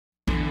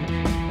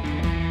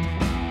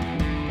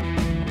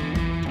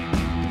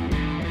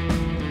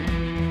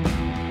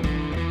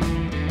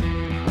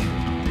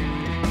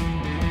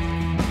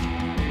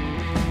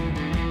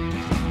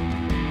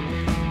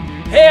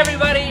Hey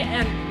everybody,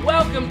 and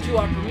welcome to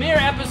our premiere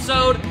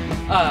episode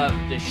of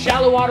the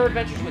Shallow Water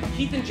Adventures with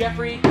Keith and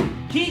Jeffrey.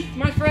 Keith,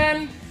 my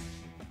friend,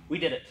 we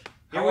did it.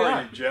 How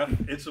are you, Jeff?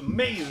 It's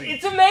amazing.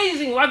 It's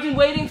amazing. I've been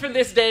waiting for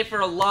this day for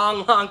a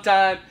long, long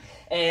time,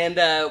 and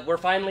we're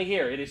finally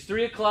here. It is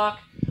 3 o'clock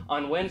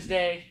on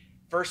Wednesday,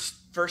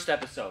 first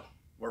episode.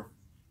 We're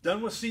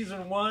done with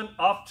season 1,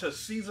 off to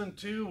season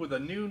 2 with a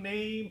new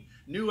name,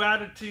 new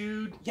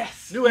attitude.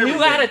 Yes, new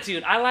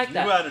attitude. I like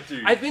that. New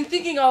attitude. I've been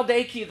thinking all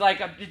day, Keith. Like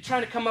I've been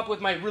trying to come up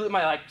with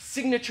my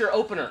signature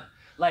opener,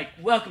 like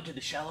 "Welcome to the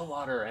Shallow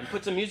Water," and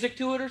put some music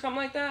to it or something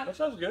like that. That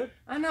sounds good.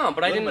 I know,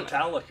 but I didn't.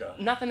 Metallica.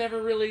 Nothing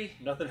ever really.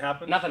 Nothing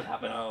happened. Nothing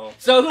happened. No.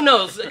 So who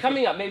knows?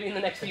 Coming up, maybe in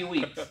the next few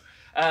weeks,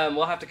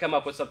 we'll have to come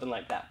up with something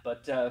like that.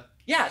 But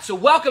yeah, so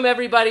welcome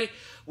everybody.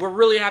 We're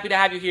really happy to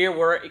have you here.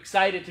 We're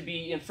excited to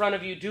be in front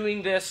of you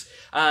doing this,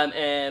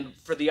 and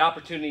for the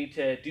opportunity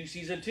to do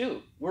season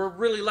 2. We're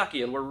really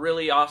lucky and we're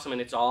really awesome,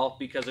 and it's all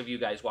because of you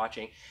guys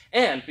watching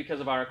and because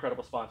of our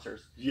incredible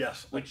sponsors.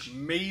 Yes,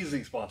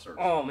 amazing sponsors.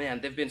 Oh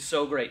man, they've been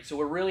so great. So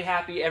we're really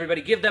happy.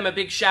 Everybody, give them a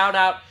big shout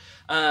out.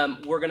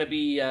 We're going to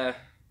be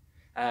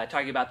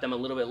talking about them a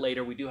little bit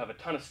later. We do have a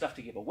ton of stuff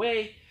to give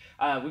away.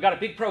 We've got a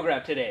big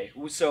program today,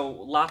 so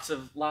lots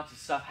of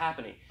stuff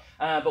happening.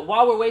 But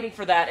while we're waiting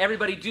for that,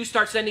 everybody do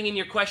start sending in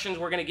your questions.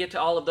 We're going to get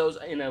to all of those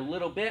in a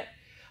little bit.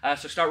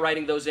 So start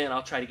writing those in.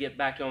 I'll try to get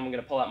back to them. I'm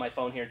going to pull out my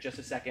phone here in just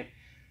a second.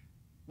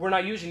 We're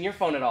not using your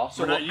phone at all,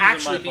 so we'll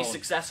actually be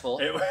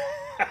successful.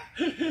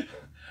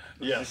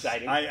 Yes,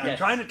 exciting. I'm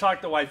trying to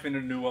talk the wife into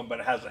a new one, but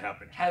it hasn't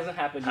happened. Hasn't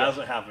happened yet.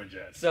 Hasn't happened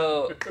yet.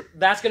 So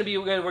that's going to be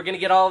good. We're going to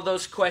get all of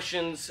those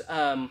questions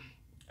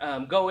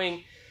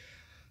going.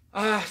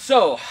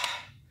 So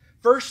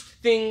first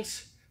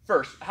things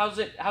first. How's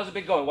it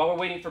been going? While we're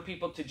waiting for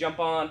people to jump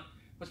on,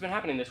 what's been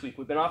happening this week?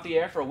 We've been off the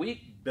air for a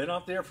week. Been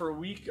off there for a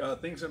week.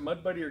 Things at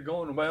Mud Buddy are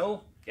going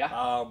well.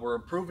 Yeah. We're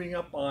improving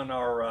up on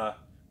our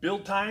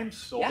build times,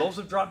 so those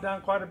have dropped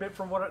down quite a bit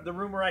from what the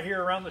rumor I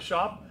hear around the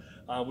shop,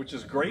 which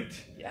is great.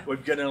 Yeah. I'm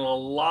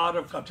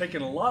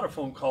taking a lot of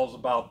phone calls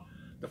about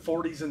the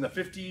 40s and the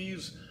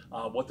 50s,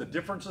 what the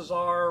differences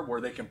are, where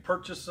they can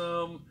purchase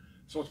them.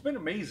 So it's been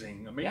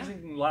amazing.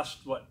 Last,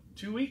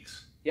 2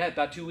 weeks? Yeah,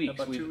 about 2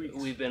 weeks.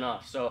 We've been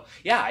off. So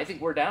yeah, I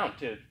think we're down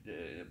to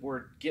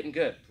we're getting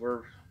good.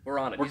 We're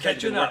on it. We're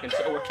catching up.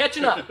 We're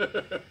catching up.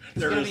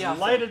 There is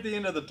light at the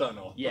end of the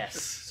tunnel.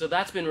 Yes. So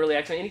that's been really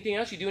excellent. Anything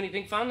else? You do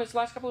anything fun this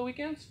last couple of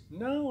weekends?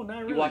 No, not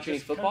really. You watch any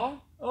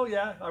football? Oh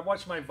yeah, I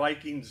watched my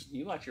Vikings.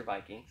 You watch your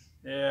Vikings.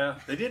 Yeah,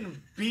 they didn't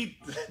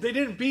beat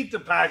the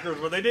Packers,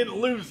 but they didn't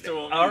lose to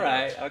them. All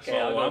right, okay,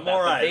 so I'm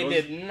all right.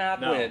 They did not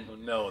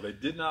win. No, they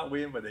did not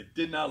win, but they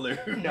did not lose.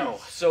 No,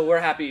 so we're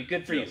happy.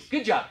 Good for you.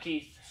 Good job,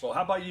 Keith. So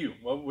how about you?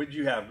 What would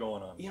you have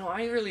going on? You know,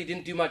 I really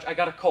didn't do much. I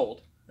got a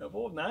cold.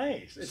 Oh,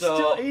 nice. It's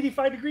still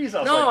 85 degrees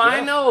outside. No,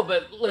 I know,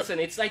 but listen,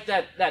 it's like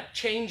that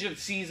change of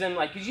season,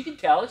 like, because you can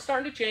tell it's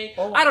starting to change.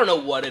 Oh. I don't know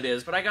what it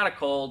is, but I got a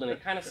cold, and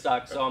it kind of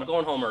sucks, so I'm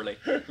going home early.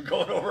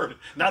 Going over?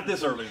 Not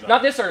this early, though.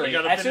 Not this early.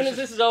 As soon as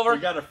this is over, we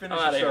got to finish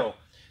the show.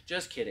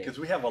 Just kidding. Because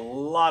we have a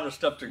lot of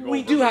stuff to go over.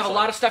 We do have a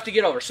lot of stuff to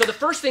get over. So the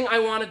first thing I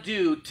want to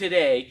do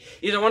today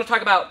is I want to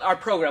talk about our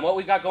program, what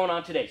we've got going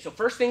on today. So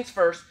first things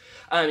first,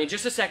 in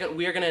just a second,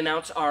 we are going to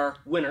announce our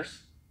winners.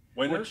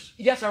 Winners?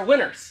 Yes, our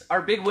winners.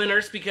 Our big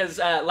winners, because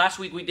last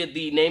week we did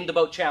the Name the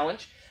Boat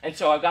Challenge, and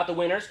so I've got the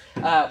winners.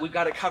 We've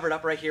got it covered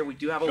up right here. We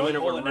do have a winner.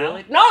 We're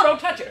really... No,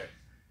 don't touch it.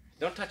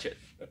 Don't touch it.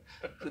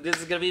 This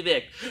is going to be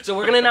big. So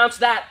we're going to announce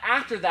that.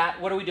 After that,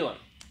 what are we doing?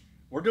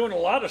 We're doing a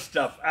lot of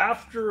stuff.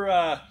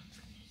 After...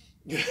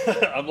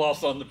 I'm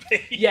lost on the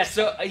page. Yes,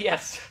 so,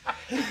 yes.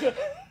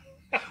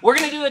 We're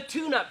going to do a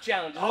tune-up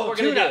challenge. Oh,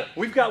 tune-up.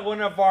 We've got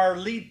one of our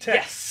lead techs.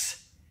 Yes.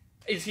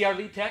 Is he our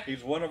lead tech?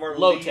 He's one of our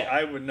lead tech.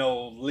 I would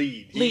know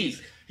lead.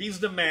 He's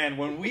the man.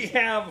 When we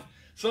have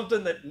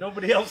something that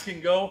nobody else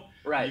can go,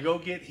 you go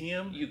get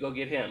him. You go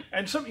get him.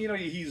 And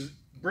he's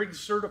Briggs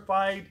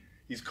certified.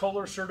 He's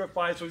Kohler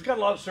certified. So he's got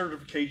a lot of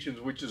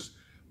certifications, which is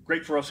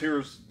great for us here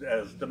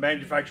as the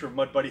manufacturer of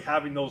Mud Buddy,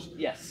 having those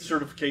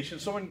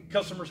certifications. So when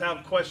customers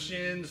have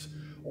questions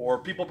or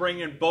people bring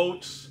in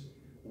boats,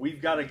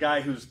 we've got a guy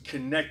who's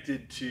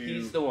connected to...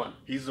 He's the one.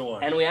 He's the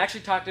one. And we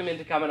actually talked him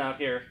into coming out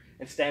here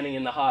and standing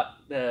in the hot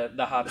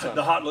sun.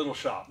 The hot little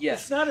shop.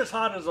 Yes. It's not as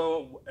hot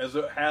as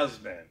it has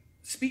been.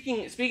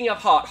 Speaking of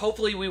hot,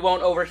 hopefully we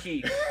won't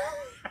overheat.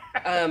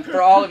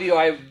 For all of you,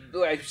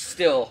 I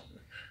still...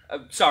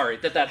 I'm sorry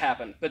that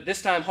happened. But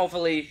this time,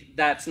 hopefully,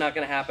 that's not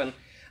going to happen.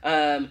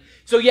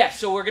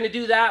 So we're going to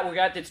do that. We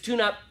got this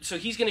tune-up. So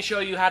he's going to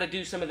show you how to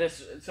do some of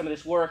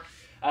this work.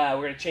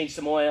 We're going to change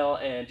some oil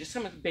and just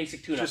some of the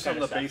basic tune-up some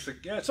of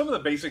the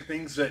basic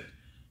things that,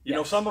 you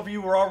know, some of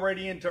you were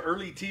already into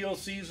early teal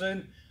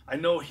season. I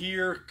know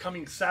here,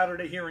 coming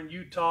Saturday here in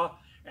Utah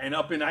and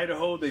up in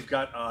Idaho, they've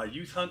got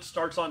youth hunt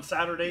starts on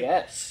Saturday.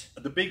 Yes.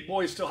 The big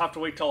boys still have to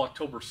wait till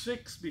October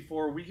 6th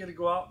before we get to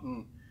go out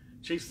and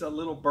chase that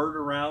little bird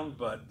around,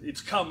 but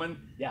it's coming.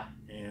 Yeah.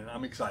 And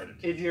I'm excited.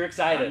 You're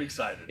excited. I'm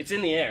excited. It's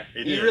in the air.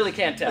 You really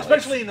can't tell.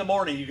 Especially in the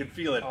morning, you can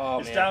feel it. Oh,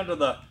 it's down to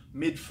the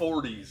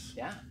mid-40s.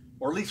 Yeah.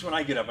 Or at least when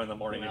I get up in the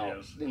morning, Well, it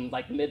is. in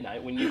like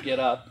midnight when you get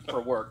up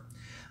for work.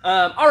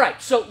 All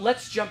right, so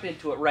let's jump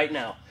into it right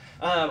now.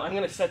 I'm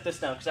going to set this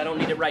down because I don't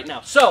need it right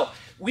now. So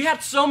we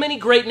had so many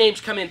great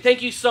names come in.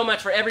 Thank you so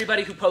much for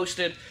everybody who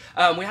posted.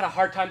 We had a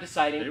hard time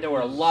deciding. There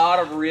were a lot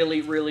of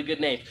really, really good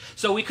names.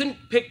 So we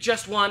couldn't pick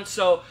just one.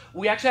 So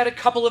we actually had a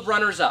couple of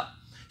runners-up.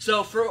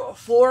 So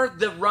for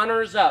the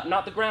runners-up,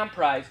 not the grand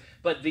prize,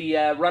 but the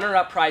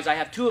runner-up prize, I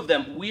have two of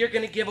them. We are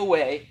going to give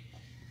away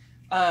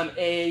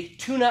a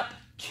tune-up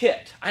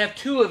kit. I have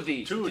two of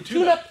these. A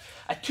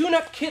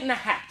tune-up kit and a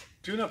hat.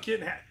 Tune-up kit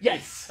and hat.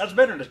 Yes. That's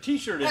better than a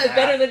t-shirt and a hat.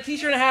 Better than a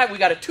t-shirt and a hat. We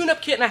got a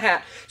tune-up kit and a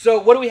hat. So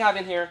what do we have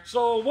in here?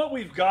 So what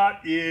we've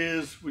got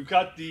is, we've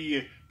got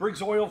the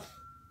Briggs oil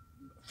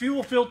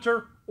fuel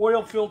filter,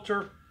 oil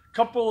filter,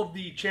 couple of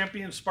the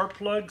Champion spark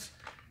plugs,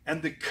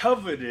 and the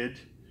coveted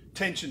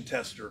tension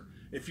tester.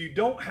 If you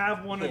don't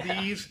have one of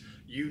these,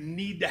 you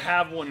need to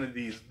have one of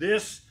these.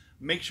 This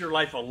makes your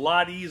life a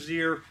lot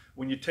easier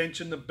when you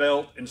tension the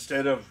belt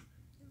instead of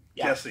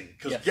guessing.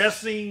 Because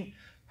guessing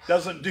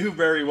doesn't do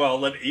very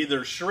well. It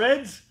either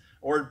shreds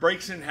or it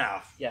breaks in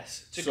half.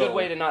 Yes, it's a good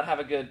way to not have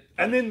a good...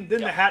 And then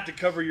the hat to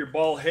cover your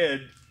bald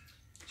head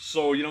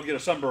so you don't get a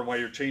sunburn while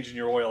you're changing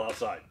your oil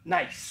outside.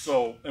 Nice.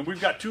 So, and we've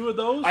got two of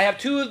those. I have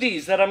two of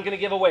these that I'm going to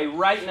give away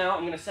right now.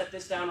 I'm going to set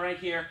this down right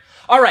here.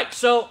 All right,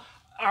 so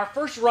our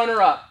first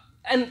runner-up,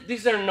 and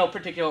these are in no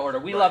particular order.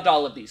 We loved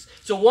all of these.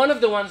 So one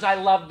of the ones I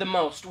loved the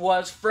most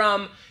was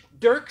from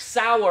Dirk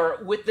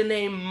Sauer with the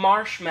name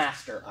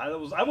Marshmaster.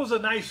 That was a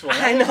nice one.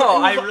 I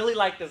know. I really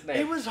like this name.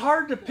 It was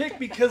hard to pick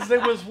because there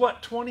was,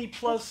 what,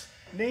 20-plus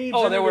names?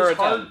 Oh, there were it was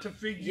hard to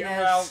figure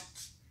out.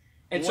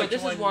 And so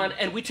this is one,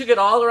 and we took it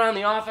all around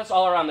the office,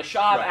 all around the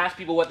shop, asked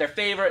people what their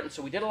favorite, and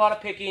so we did a lot of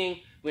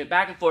picking, we went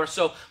back and forth.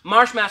 So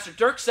Marshmaster,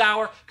 Dirk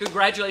Sauer,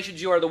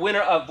 congratulations, you are the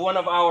winner of one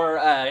of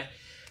our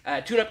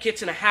tune-up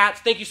kits and a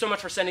hat. Thank you so much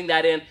for sending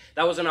that in.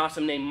 That was an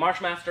awesome name,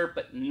 Marshmaster,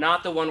 but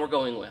not the one we're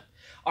going with.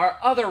 Our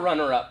other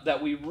runner-up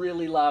that we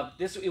really loved,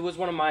 it was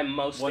one of my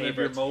favorites. One of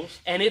your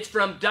most? And it's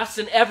from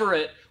Dustin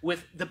Everett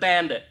with The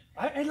Bandit.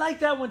 I like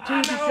that one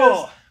too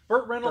because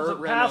Burt Reynolds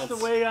had passed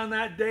away on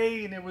that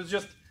day, and it was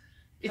just...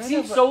 It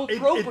seemed so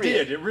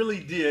appropriate. It really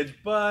did,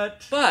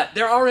 but... But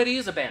there already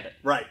is a Bandit.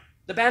 Right.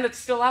 The Bandit's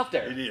still out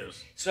there. It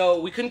is.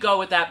 So we couldn't go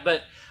with that,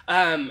 but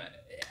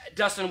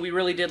Dustin, we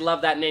really did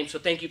love that name, so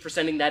thank you for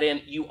sending that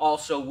in. You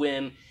also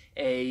win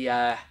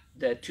the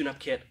tune-up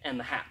kit and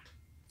the hat.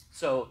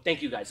 So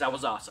thank you guys. That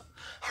was awesome.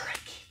 All right,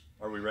 Keith.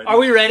 Are we ready? Are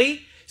we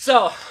ready?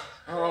 So,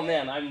 oh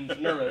man, I'm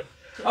nervous.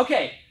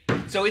 Okay,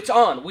 so it's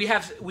on. We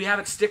have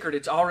it stickered.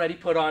 It's already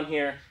put on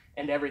here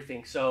and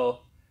everything.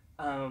 So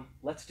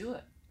let's do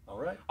it. All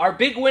right. Our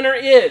big winner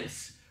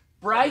is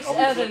Bryce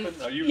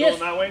Evans. Are you going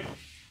that way?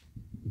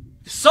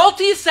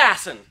 Salty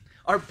Assassin,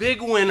 our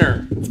big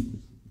winner.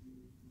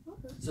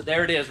 So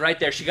there it is, right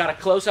there. She got a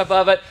close-up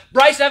of it.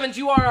 Bryce Evans,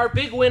 you are our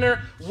big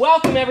winner.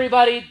 Welcome,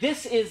 everybody.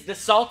 This is the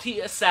Salty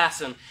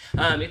Assassin.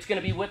 It's going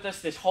to be with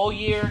us this whole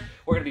year.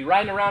 We're going to be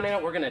riding around in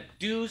it. We're going to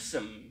do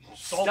some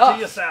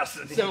Salty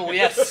Assassin.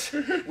 Yes,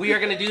 we are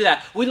going to do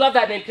that. We love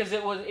that name because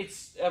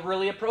it's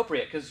really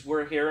appropriate because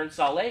we're here in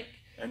Salt Lake.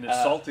 And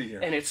it's salty here.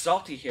 And it's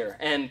salty here.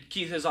 And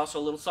Keith is also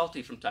a little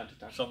salty from time to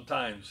time.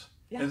 Sometimes.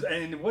 Yeah.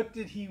 And what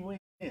did he win?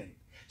 I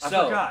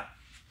So, forgot.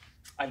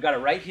 I've got it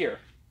right here.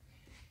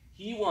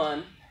 He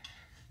won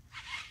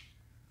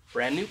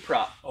brand new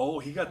prop. Oh,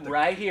 he got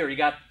right here. He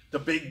got the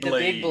big blade.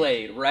 The big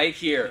blade right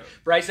here. Yeah.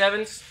 Bryce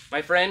Evans,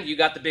 my friend, you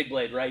got the big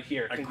blade right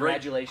here.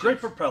 Congratulations. Great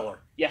propeller.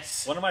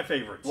 Yes. One of my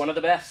favorites. One of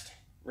the best.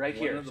 Right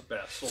here. One of the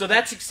best. So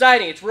that's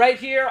exciting. It's right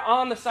here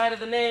on the side of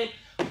the name.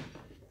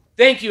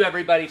 Thank you,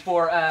 everybody,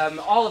 for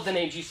all of the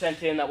names you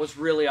sent in. That was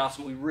really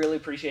awesome. We really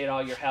appreciate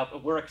all your help.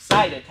 And we're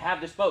excited to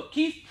have this boat.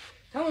 Keith,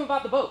 tell them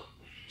about the boat.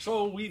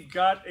 So we've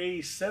got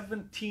a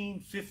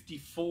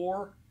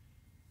 1754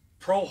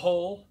 Pro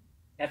Hull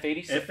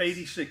F86.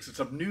 F86. It's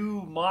a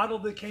new model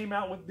that came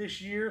out with this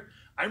year.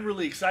 I'm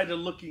really excited,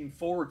 looking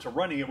forward to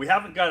running it. We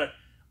haven't got it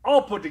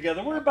all put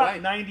together. We're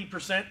about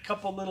 90%.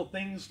 Couple little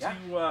things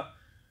to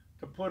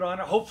put on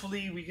it.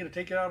 Hopefully, we get to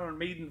take it out on a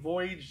maiden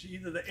voyage,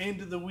 either the end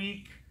of the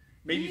week.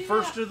 Maybe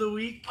first of the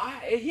week.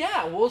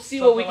 We'll see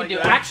what we can do.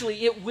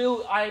 Actually, it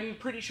will. I'm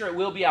pretty sure it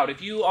will be out.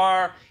 If you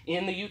are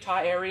in the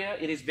Utah area,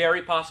 it is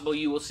very possible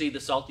you will see the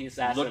Salty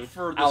Assassin Look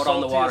for the out on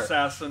the water. Salty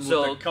Assassin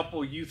with a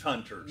couple youth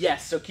hunters.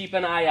 Yes, so keep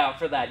an eye out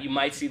for that. You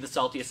might see the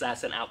Salty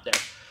Assassin out there.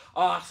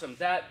 Awesome.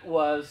 That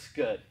was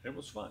good. It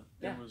was fun.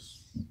 Yeah. It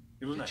was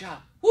good nice. Job.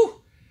 Woo.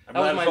 I'm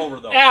glad it's over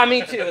though. Yeah,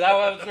 me too. That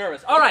was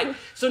nervous. All right.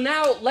 So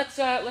now let's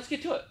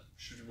get to it.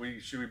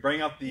 Should we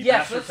bring up the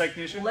master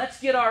technician? Let's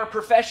get our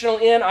professional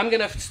in. I'm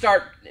going to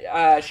start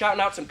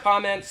shouting out some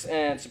comments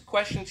and some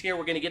questions here.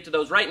 We're going to get to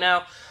those right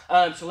now.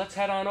 So let's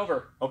head on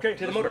over to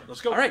the motor.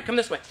 Let's go. All right, come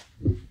this way.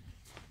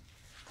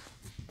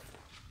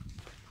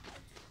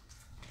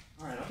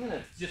 All right, I'm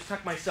gonna just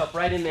tuck myself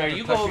right in there.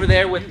 You go over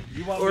there with,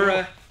 you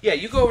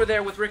go over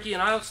there with Ricky,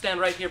 and I'll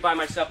stand right here by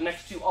myself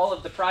next to all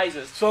of the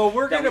prizes. So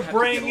we're gonna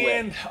bring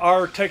in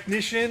our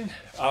technician,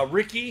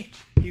 Ricky.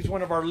 He's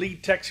one of our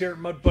lead techs here at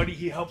Mud Buddy.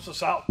 He helps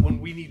us out when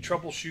we need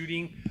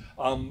troubleshooting.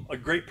 A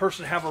great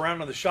person to have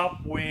around in the shop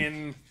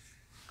when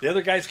the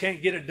other guys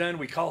can't get it done.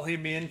 We call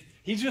him in.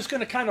 He's just going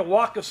to kind of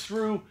walk us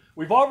through.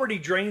 We've already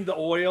drained the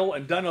oil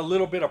and done a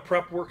little bit of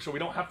prep work, so we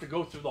don't have to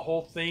go through the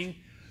whole thing.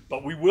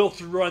 But we will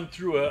run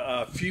through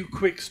a few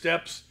quick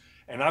steps,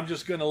 and I'm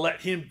just going to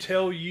let him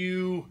tell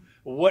you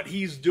what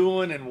he's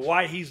doing and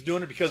why he's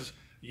doing it, because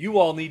you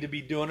all need to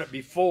be doing it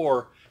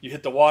before you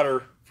hit the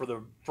water for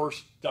the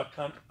first duck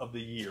hunt of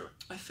the year.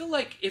 I feel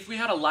like if we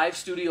had a live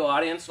studio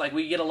audience, like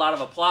we get a lot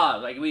of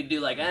applause. Like we'd do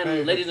like,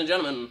 and ladies and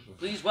gentlemen,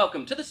 please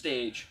welcome to the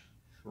stage,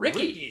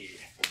 Ricky.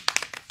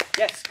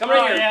 Yes, come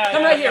right here. Yeah,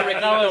 come right here, Ricky.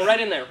 No, right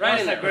in there. Right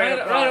in there.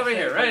 Right over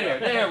here. Right here.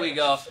 There we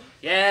go.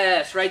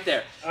 Yes, right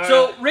there.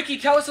 So, Ricky,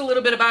 tell us a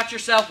little bit about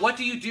yourself. What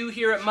do you do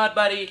here at Mud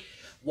Buddy?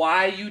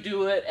 Why you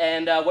do it,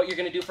 and what you're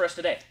going to do for us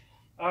today.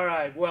 All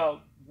right.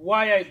 Well,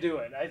 why I do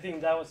it? I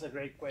think that was a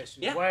great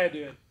question. Yeah. Why I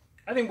do it?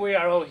 I think we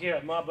are all here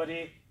at Mud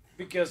Buddy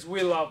because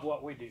we love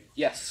what we do.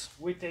 Yes.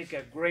 We take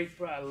a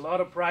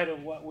lot of pride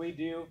in what we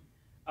do.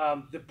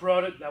 The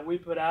product that we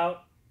put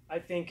out, I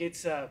think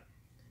it's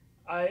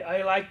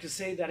I like to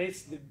say that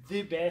it's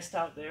the best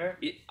out there.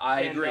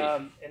 I agree.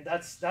 And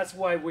that's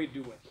why we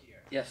do it here.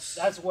 Yes.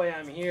 That's why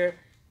I'm here,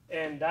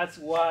 and that's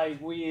why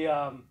we.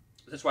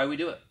 That's why we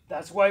do it.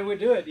 That's why we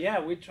do it.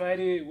 Yeah, we try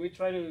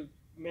to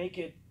make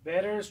it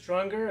better,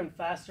 stronger, and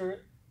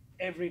faster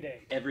every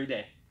day. Every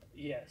day.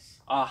 Yes.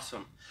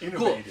 Awesome.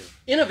 Innovative.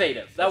 Cool.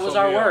 Innovative. That was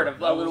our word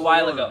a little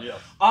while ago. Yeah.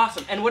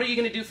 Awesome. And what are you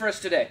going to do for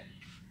us today?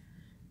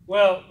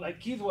 Well,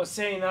 like Keith was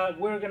saying,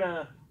 we're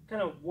gonna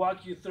kind of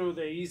walk you through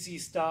the easy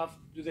stuff,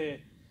 do the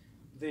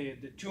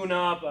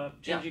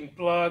tune-up, changing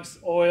plugs,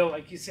 oil.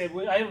 Like he said,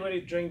 I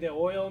already drained the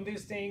oil on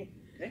this thing.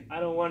 Okay. I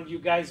don't want you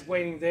guys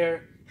waiting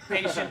there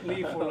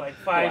patiently for like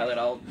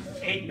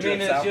 8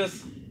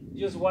 minutes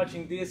just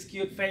watching these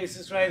cute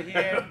faces right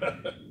here.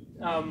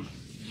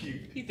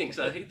 He thinks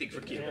we're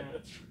cute.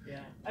 Yeah.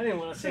 I didn't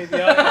want to say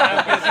the other one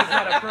because it's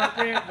not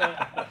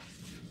appropriate.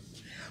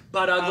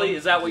 But ugly.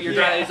 Is that what you're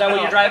driving? Is that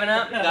what you're driving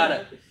at? Got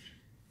it.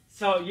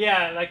 So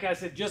yeah, like I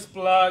said, just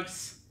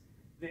plugs.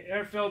 The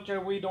air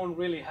filter, we don't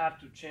really have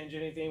to change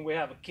anything. We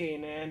have a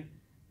K&N.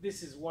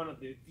 This is one of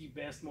the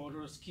best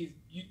motors. Keith,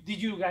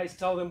 did you guys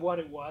tell them what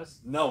it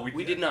was? No,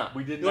 we did not.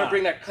 We did not. You want to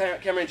bring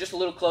that camera in just a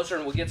little closer,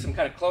 and we'll get some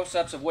kind of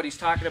close-ups of what he's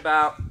talking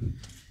about.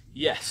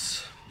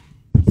 Yes.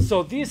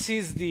 So this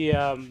is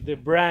the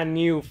brand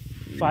new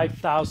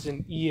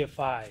 5000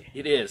 EFI.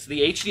 It is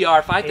the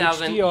HDR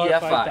 5000 HDR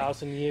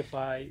 5000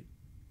 EFI.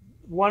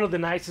 One of the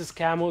nicest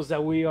camos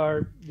that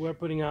we're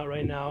putting out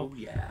right now. Oh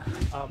yeah.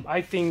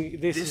 I think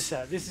this is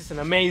an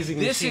amazing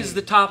machine. This is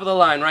the top of the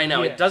line right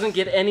now. Yes. It doesn't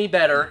get any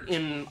better,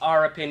 in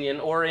our opinion,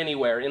 or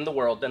anywhere in the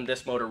world than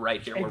this motor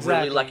right here. Exactly. We're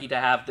really lucky to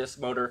have this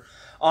motor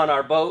on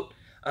our boat,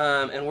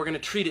 and we're going to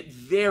treat it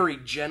very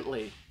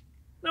gently.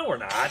 No, we're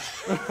not.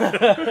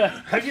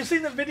 Have you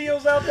seen the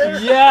videos out there?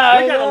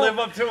 Yeah, we gotta live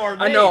up to our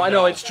name. I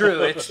know, it's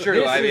true. It's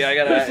true.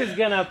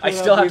 I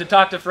still have to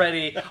talk to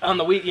Freddie on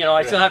the week.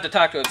 I still have to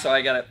talk to him, so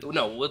I gotta.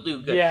 No, we'll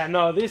do good. Yeah,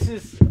 no,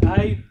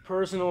 I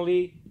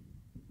personally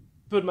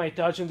put my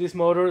touch on this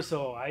motor,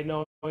 so I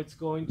know it's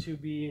going to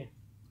be.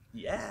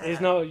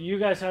 Yeah. You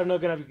guys are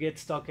not gonna get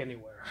stuck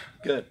anywhere.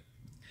 Good.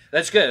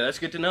 That's good. That's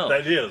good to know.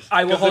 That is.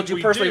 I will hold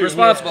you personally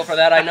responsible for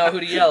that. I know who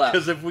to yell at.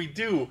 Because if we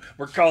do,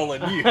 we're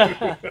calling you.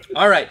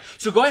 All right.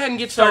 So go ahead and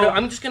get started.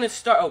 I'm just going to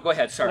start. Oh, go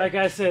ahead. Sorry. Like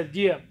I said,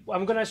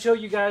 I'm going to show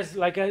you guys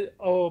the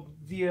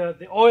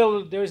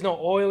oil. There is no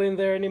oil in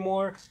there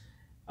anymore.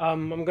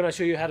 I'm going to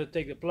show you how to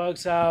take the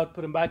plugs out,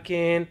 put them back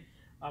in.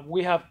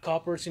 We have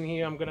coppers in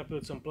here. I'm going to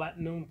put some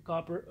platinum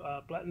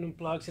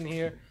plugs in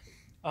here.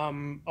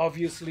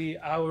 Obviously,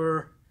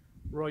 our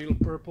Royal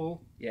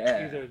Purple.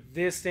 Yeah. Either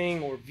this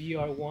thing or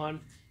VR1.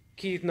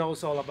 Keith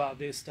knows all about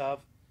this stuff.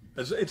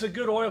 It's a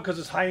good oil because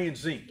it's high in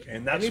zinc,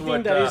 and that's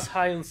anything that is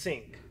high in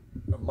zinc.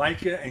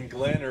 Micah and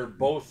Glenn are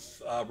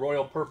both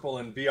Royal Purple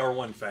and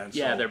VR1 fans.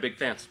 Yeah, they're big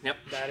fans. Yep.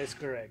 That is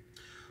correct.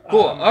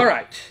 Cool. All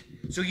right.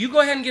 So you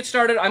go ahead and get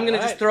started. I'm going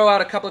to just throw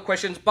out a couple of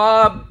questions.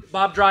 Bob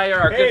Dreyer,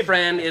 our good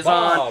friend, is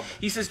on.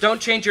 He says,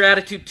 "Don't change your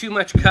attitude too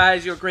much,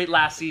 guys. You were great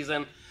last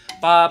season."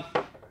 Bob,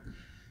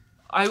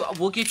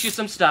 we'll get you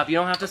some stuff. You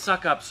don't have to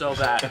suck up so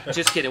bad.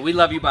 Just kidding. We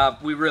love you, Bob.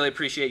 We really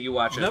appreciate you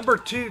watching. Number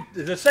 2,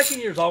 the second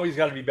year's always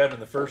got to be better than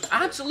the first.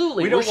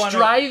 Absolutely. We're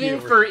striving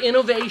for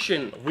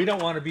innovation. We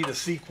don't want to be the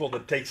sequel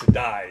that takes a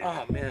dive.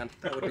 Oh, man.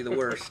 That would be the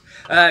worst.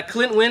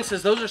 Clint Wynn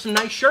says, those are some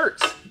nice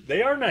shirts.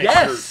 They are nice shirts.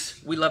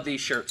 Yes. We love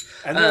these shirts.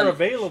 And they're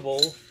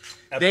available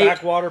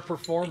backwater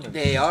performance.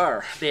 They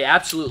are. They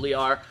absolutely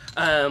are.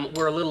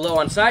 We're a little low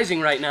on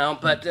sizing right now,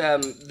 but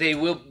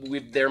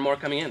they're more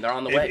coming in. They're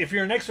on the way. If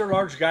you're an extra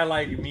large guy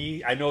like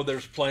me, I know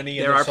there's plenty.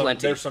 There are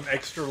plenty. There's some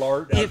extra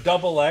large,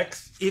 double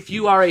X. If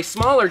you are a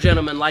smaller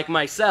gentleman like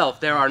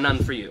myself, there are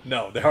none for you.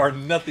 No, there are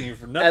nothing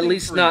for nothing. At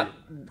least not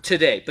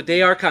today, but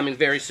they are coming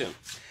very soon.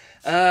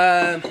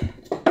 Oh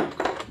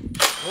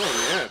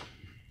man.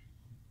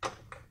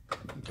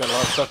 Got a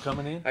lot of stuff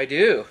coming in? I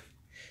do.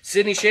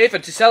 Sydney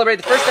Chafin, to celebrate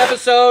the first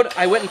episode,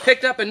 I went and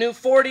picked up a new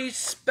 40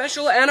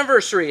 special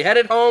anniversary.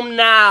 Headed home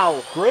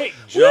now. Great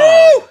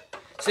job. Woo!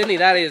 Sydney,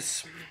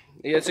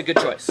 it's a good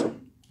choice.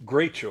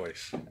 Great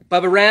choice.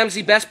 Bubba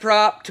Ramsey, best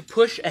prop to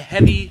push a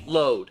heavy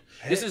load.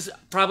 This is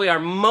probably our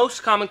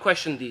most common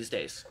question these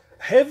days.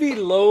 Heavy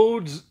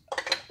loads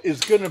is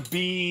going to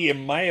be,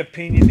 in my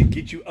opinion, to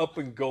get you up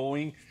and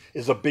going,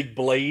 is a big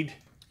blade.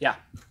 Yeah.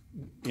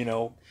 You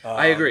know,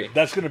 I agree.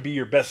 That's going to be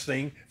your best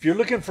thing. If you're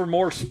looking for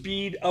more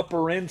speed,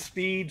 upper end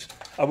speeds,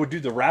 I would do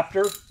the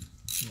Raptor.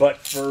 But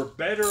for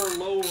better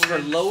lower for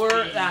lower,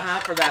 speeds,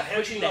 for that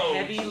pushing the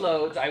heavy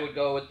loads, I would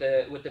go with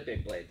the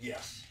big blade.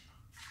 Yes.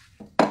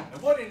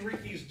 And what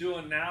Enrique's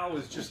doing now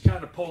is just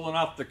kind of pulling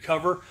off the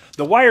cover,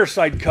 the wire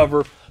side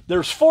cover.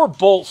 There's 4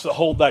 bolts that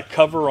hold that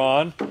cover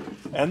on.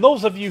 And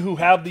those of you who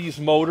have these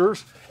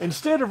motors,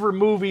 instead of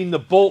removing the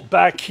bolt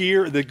back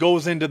here that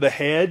goes into the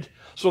head,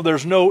 so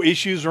there's no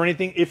issues or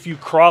anything if you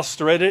cross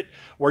thread it,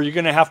 where you're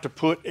going to have to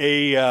put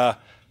a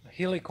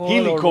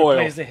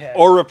helicoil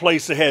or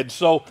replace the head.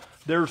 So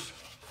there's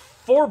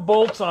 4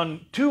 bolts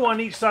 2 on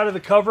each side of the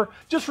cover.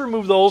 Just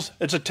remove those.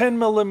 It's a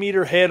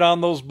 10mm head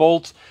on those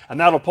bolts, and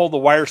that'll pull the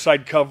wire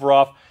side cover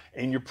off,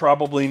 and you're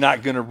probably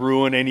not going to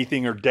ruin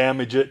anything or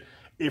damage it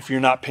if you're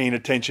not paying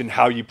attention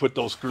how you put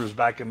those screws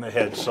back in the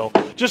head. So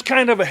just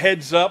kind of a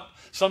heads up,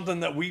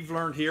 something that we've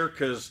learned here,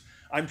 because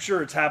I'm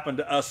sure it's happened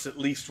to us at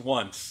least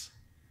once.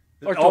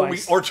 Or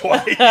twice. Or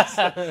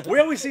twice. We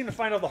always seem to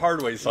find out the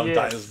hard way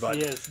sometimes. Yes, but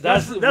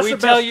yes.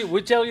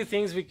 We tell you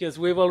things because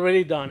we've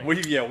already done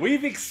it.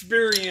 We've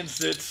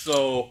experienced it.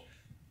 So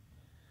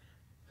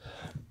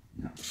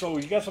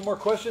you got some more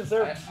questions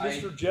there,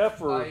 Mr. Jeff?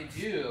 Or I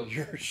do.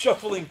 You're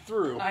shuffling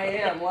through. I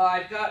am. Well,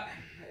 I've got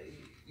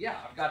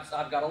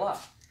a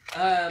lot.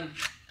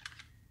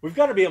 We've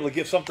got to be able to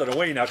give something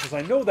away now, because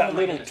I know that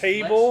little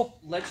table.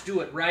 Let's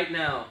do it right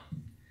now.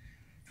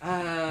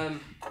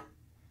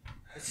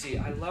 Let's see.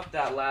 I love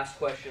that last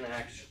question,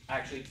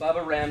 actually.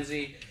 Bubba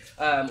Ramsey,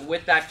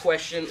 with that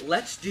question,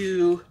 let's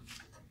do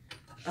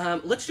a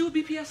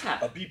BPS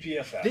hat. A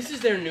BPS hat. This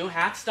is their new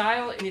hat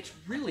style, and it's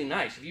really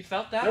nice. Have you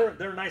felt that?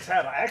 They're a nice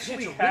hat. I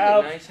actually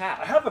have really nice hat.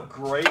 I have a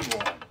gray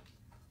one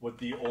with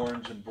the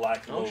orange and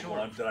black logo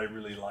on that I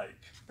really like.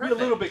 Be a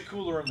little bit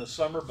cooler in the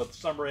summer, but the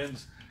summer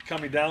ends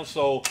coming down.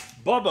 So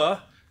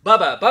Bubba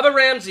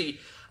Ramsey,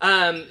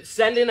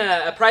 send in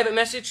a private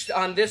message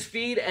on this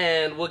feed,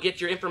 and we'll get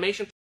your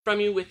information from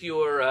you with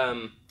your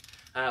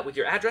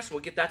address.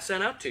 We'll get that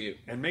sent out to you.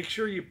 And make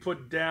sure you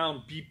put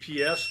down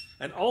BPS.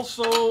 And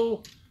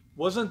also,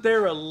 wasn't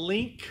there a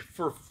link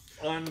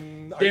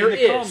There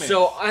is. Comments?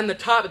 So on the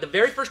top, the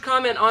very first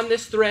comment on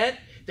this thread,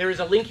 there is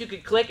a link you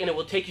can click, and it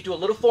will take you to a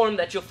little form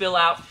that you'll fill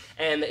out,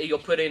 and you'll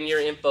put in your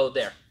info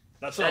there.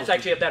 That's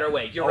actually a better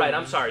way. You're right.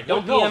 I'm sorry.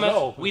 Don't PM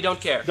us. We don't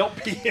care. Don't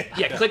PM.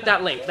 Yeah, click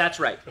that link. That's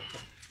right.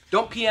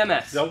 Don't PM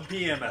us. Don't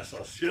PM us.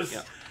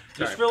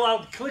 Just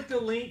click the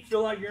link,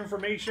 fill out your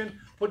information,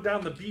 put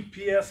down the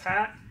BPS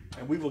hat,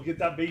 and we will get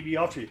that baby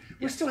out to you.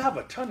 We still have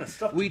a ton of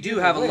stuff. We do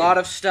have a lot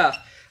of stuff.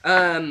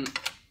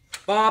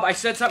 Bob, I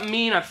said something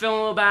mean. I'm feeling a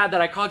little bad that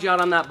I called you out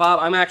on that,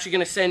 Bob. I'm actually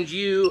going to send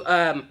you,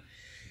 the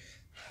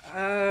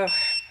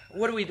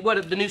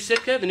new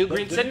Sitka, the new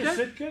green Sitka? The new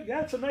Sitka?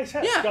 Yeah, it's a nice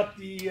hat. Yeah.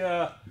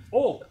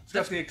 It's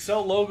got the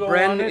Excel logo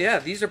on it. Yeah,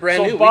 these are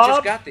brand new. Bob, we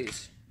just got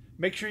these.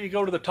 Make sure you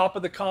go to the top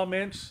of the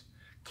comments,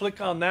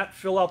 click on that,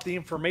 fill out the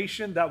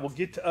information. That will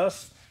get to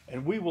us,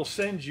 and we will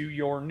send you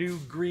your new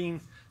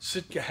green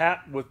Sitka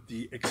hat with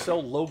the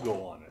Excel logo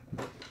on it.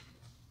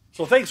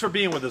 So thanks for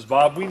being with us,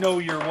 Bob. We know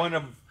you're one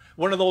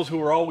of those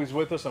who are always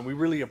with us, and we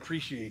really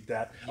appreciate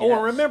that. Yes. Oh,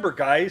 and remember,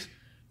 guys,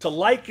 to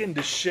like and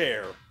to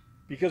share,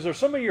 because there's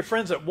some of your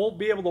friends that won't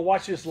be able to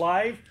watch this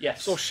live.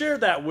 Yes. So share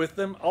that with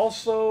them.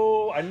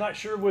 Also, I'm not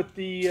sure with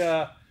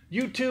the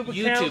YouTube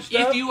account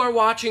stuff. If you are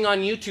watching on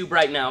YouTube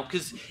right now,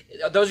 because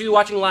those of you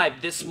watching live,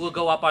 this will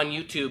go up on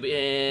YouTube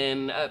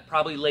in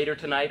probably later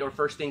tonight or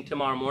first thing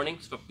tomorrow morning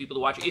for people to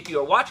watch. If you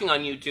are watching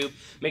on YouTube,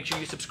 make sure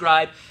you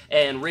subscribe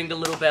and ring the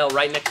little bell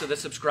right next to the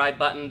subscribe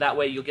button. That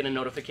way you'll get a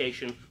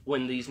notification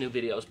when these new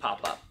videos pop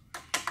up.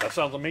 That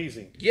sounds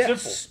amazing.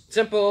 Yes.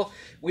 Simple.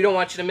 We don't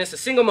want you to miss a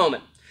single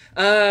moment.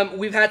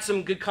 We've had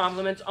some good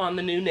compliments on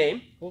the new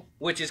name,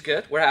 which is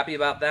good. We're happy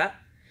about that.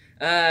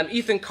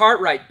 Ethan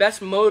Cartwright,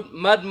 best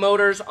mud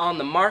motors on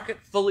the market.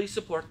 Fully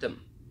support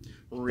them.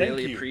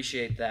 Really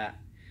appreciate that.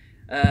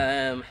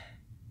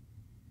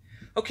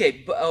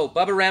 Okay.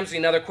 Bubba Ramsey,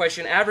 another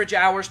question. Average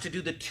hours to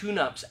do the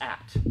tune-ups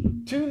at?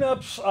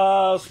 Tune-ups,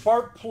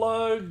 spark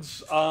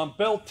plugs,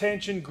 belt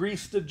tension,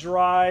 grease to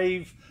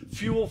drive,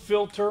 fuel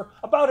filter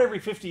about every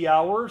 50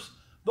 hours.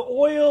 The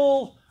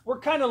oil, we're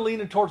kind of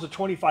leaning towards the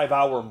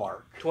 25-hour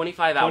mark.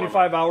 25 hours.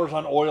 25 hours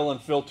on oil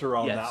and filter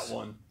on Yes. that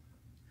one.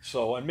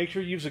 So, and make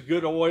sure you use a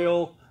good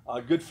oil,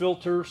 good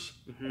filters,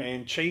 Mm-hmm.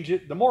 and change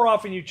it. The more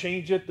often you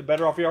change it, the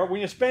better off you are. When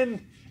you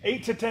spend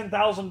 $8,000 to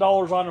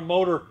 $10,000 on a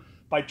motor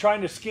by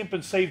trying to skimp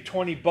and save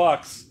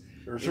 $20,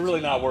 it's really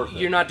not worth it.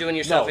 You're not doing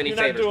yourself No, any you're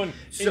favors. not doing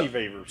any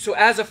favors. So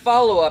as a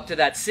follow-up to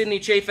that, Sydney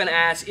Chafin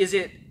asks, is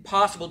it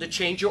possible to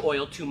change your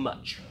oil too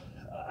much?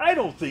 I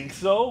don't think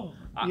so.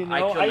 You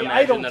know, couldn't I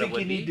imagine don't that it think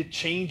would you need be. to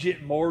change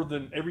it more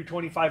than every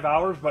 25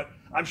 hours, but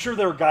I'm sure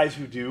there are guys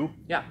who do.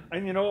 Yeah.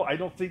 And, you know, I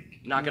don't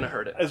think... Not going to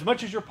hurt it. As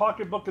much as your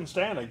pocketbook can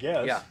stand, I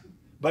guess. Yeah.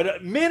 But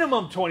at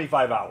minimum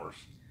 25 hours.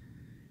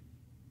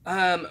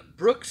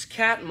 Brooks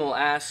Catmull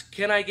asks,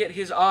 can I get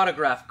his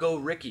autograph? Go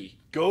Ricky.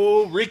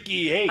 Go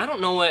Ricky, hey. I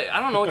don't know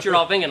what you're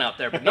all thinking out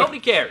there, but nobody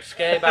cares,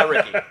 okay, about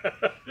Ricky.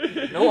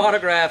 No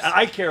autographs.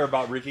 I care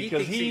about Ricky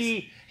because thinks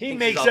he he's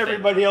makes all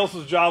everybody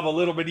else's job a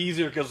little bit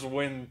easier because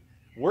when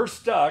we're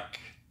stuck,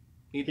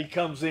 he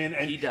comes in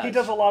and he he does.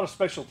 does a lot of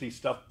specialty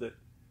stuff that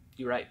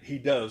You're right. he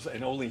does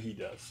and only he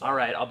does. All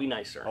right, I'll be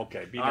nicer.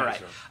 Okay, be All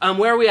nicer. right.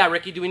 Where are we at,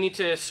 Ricky? Do we need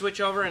to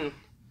switch over and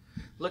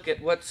look at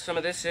what some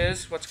of this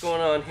is? What's going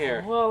on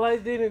here? Well, I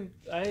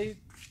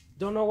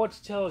don't know what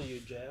to tell you,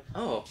 Jeff.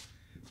 Oh,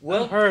 I'm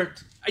well,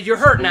 hurt. you're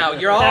hurt now.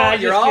 You're all Nah,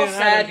 you're just all kidding. I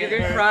sad. don't You're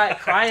get gonna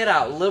cry it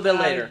out a little bit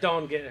later. I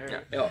don't get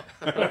hurt. Oh.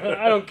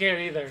 I don't care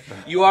either.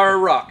 You are a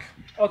rock.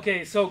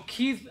 Okay, so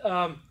Keith,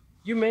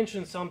 you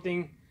mentioned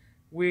something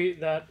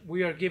that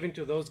we are giving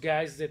to those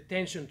guys, the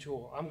tension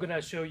tool. I'm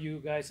gonna show you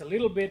guys a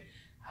little bit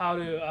how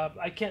to.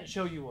 I can't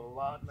show you a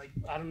lot. Like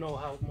I don't know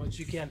how much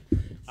you can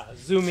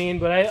zoom in,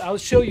 but I'll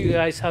show you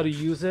guys how to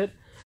use it.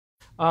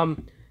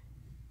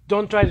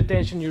 Don't try to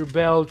tension your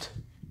belt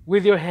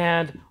with your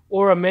hand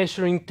or a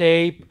measuring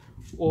tape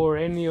or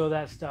any of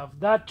that stuff.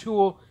 That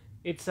tool,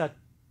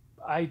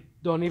 I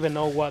don't even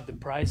know what the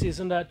price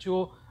is on that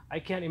tool. I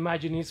can't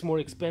imagine it's more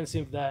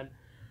expensive than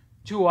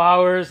 2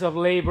 hours of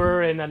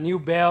labor and a new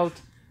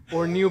belt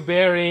or new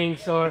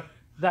bearings, or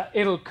that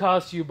it'll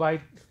cost you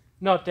by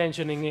not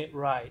tensioning it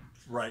right.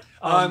 Right.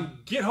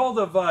 Get hold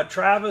of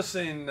Travis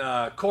and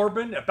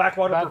Corbin at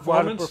Backwater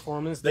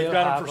Performance. They've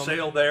got them for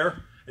sale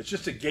there. It's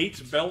just a Gates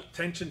belt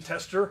tension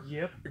tester.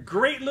 Yep. A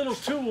great little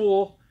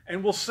tool,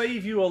 and will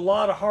save you a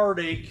lot of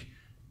heartache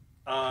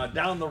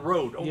down the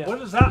road. Oh, Yeah. what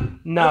is that?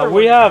 Now other we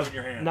one you have in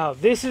your hand? now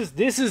this is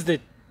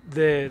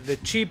the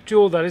cheap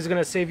tool that is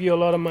gonna save you a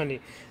lot of money.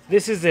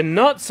 This is the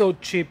not so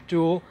cheap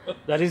tool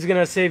that is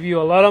gonna save you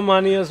a lot of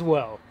money as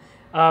well.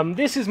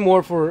 This is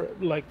more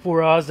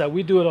for us that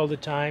we do it all the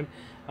time.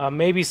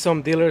 Maybe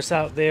some dealers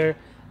out there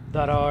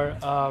that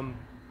are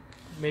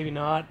maybe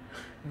not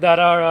that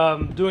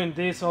are doing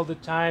this all the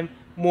time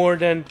more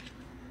than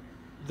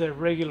the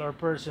regular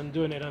person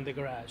doing it on the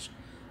garage.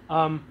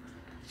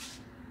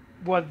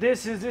 What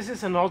this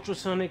is an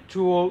ultrasonic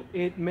tool.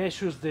 It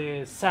measures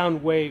the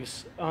sound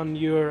waves on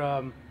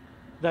your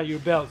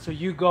belt. So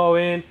you go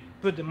in,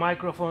 put the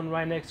microphone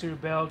right next to your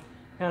belt,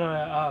 kind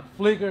of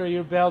flicker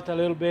your belt a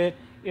little bit.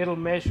 It'll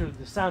measure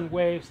the sound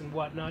waves and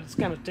whatnot. It's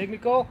kind of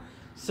technical.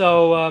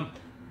 So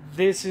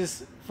this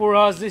is, for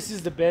us, this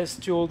is the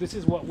best tool. This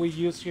is what we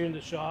use here in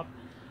the shop.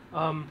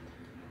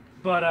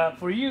 But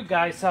for you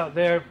guys out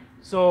there,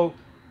 so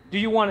do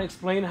you want to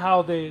explain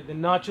how the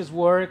notches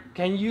work?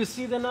 Can you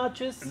see the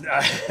notches?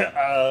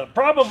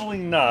 Probably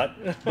not.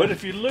 But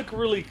if you look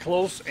really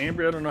close,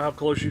 Ambry, I don't know how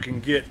close you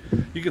can get.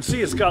 You can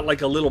see it's got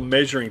like a little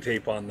measuring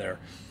tape on there.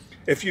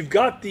 If you've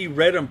got the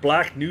red and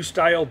black new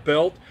style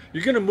belt,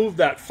 you're going to move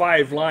that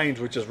 5 lines,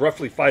 which is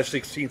roughly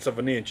 5/16 of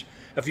an inch.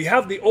 If you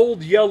have the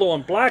old yellow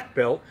and black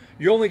belt,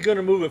 you're only going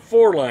to move it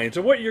 4 lines.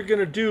 And what you're going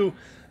to do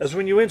is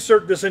when you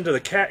insert this into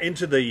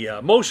the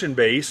motion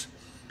base,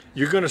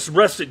 you're going to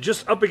rest it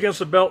just up against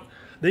the belt.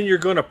 Then you're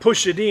going to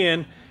push it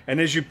in, and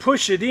as you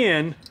push it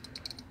in,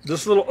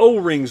 this little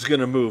O-ring's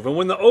going to move. And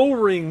when the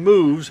O-ring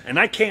moves, and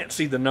I can't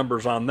see the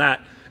numbers on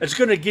that, it's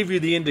going to give you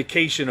the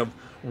indication of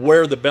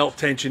where the belt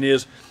tension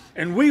is.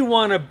 And we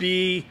want to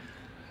be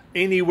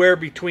anywhere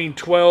between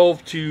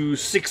 12 to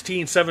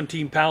 16,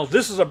 17 pounds.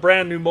 This is a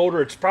brand new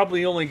motor. It's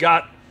probably only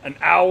got an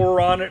hour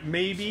on it,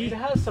 maybe. It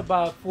has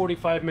about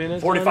 45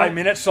 minutes. 45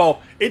 minutes, so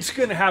it's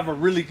going to have a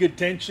really good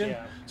tension.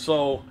 Yeah.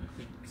 So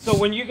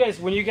when you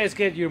guys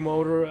get your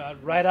motor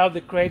right out of the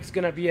crate, it's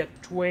gonna be at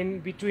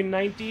between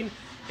 19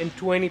 and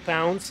 20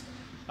 pounds.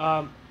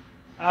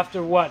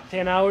 After what,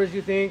 10 hours,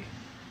 you think?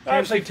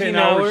 I'd say 10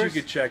 hours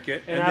you could check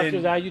it, and after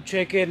then, that you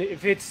check it.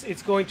 If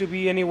it's going to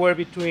be anywhere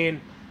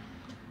between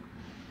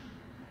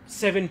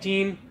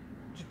 17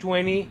 to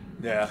 20.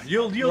 yeah,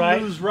 you'll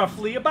right? lose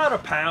roughly about a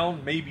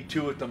pound, maybe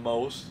 2 at the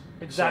most.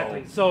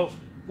 Exactly. So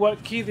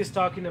what Keith is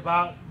talking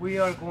about, we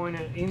are going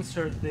to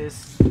insert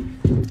this,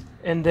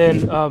 and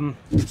then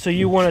so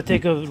you want to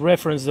take a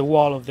reference the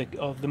wall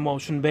of the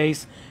motion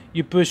base.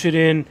 You push it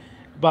in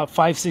about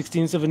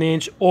 5/16 of an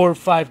inch or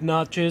 5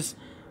 notches.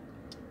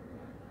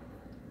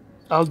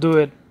 I'll do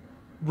it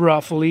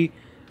roughly,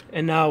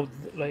 and now,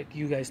 like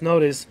you guys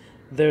notice,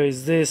 there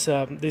is this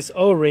this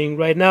O-ring.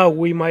 Right now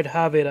we might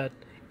have it at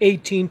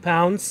 18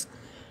 pounds,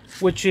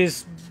 which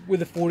is with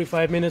the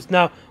 45 minutes.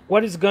 Now,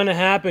 what is going to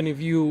happen if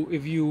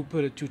you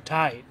put it too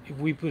tight? If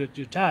we put it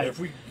too tight?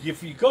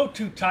 If you go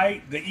too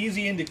tight, the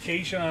easy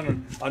indication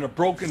on a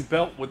broken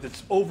belt with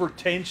its over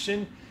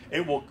tension,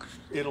 it'll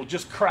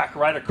just crack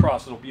right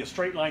across. It'll be a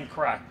straight line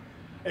crack.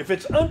 If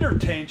it's under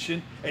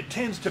tension, it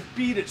tends to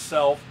beat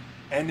itself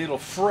and it'll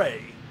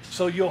fray.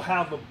 So you'll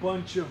have a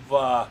bunch of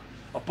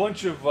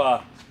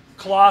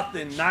cloth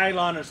and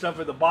nylon and stuff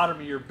at the bottom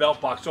of your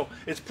belt box. So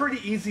it's pretty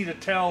easy to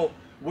tell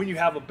when you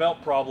have a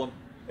belt problem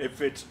if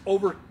it's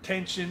over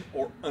tension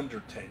or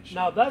under tension.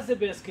 Now that's the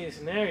best case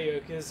scenario,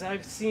 because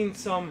I've seen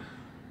some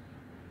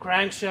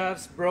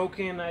crankshafts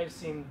broken. I've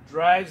seen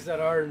drives that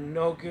are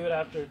no good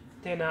after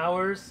 10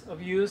 hours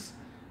of use.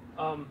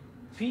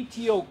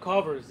 PTO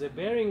covers, the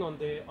bearing on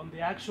the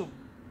actual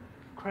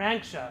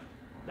crankshaft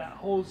that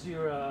holds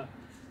your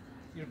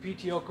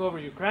PTO cover,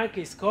 your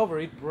crankcase cover,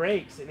 it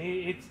breaks, and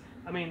it's,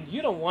 I mean,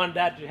 you don't want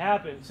that to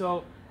happen.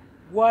 So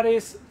what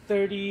is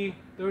 $30,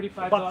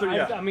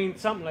 $35? Yeah. I mean,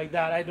 something like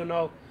that. I don't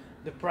know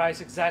the price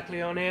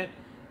exactly on it.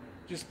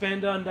 To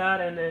spend on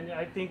that, and then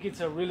I think it's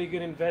a really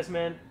good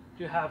investment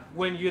to have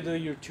when you do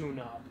your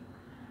tune-up.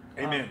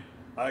 Amen.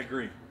 I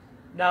agree.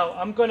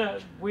 Now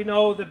we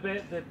know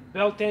the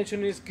belt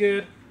tension is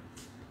good.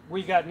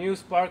 We got new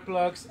spark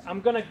plugs.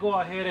 I'm gonna go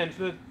ahead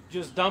and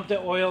just dump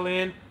the oil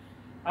in.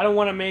 I don't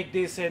want to make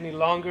this any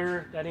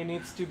longer than it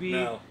needs to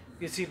be,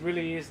 because it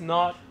really is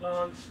not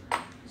long.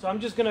 So I'm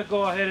just gonna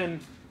go ahead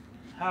and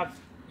have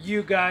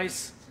you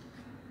guys,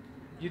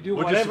 you do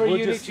whatever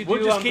you need to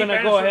do. I'm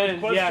gonna go ahead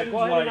and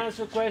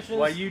answer questions.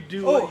 While you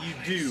do what you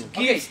do.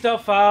 Give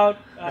stuff out.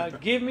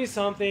 Give me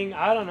something.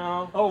 I don't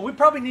know. Oh, we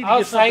probably need to I'll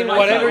get something. sign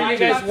whatever you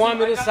guys want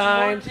me to I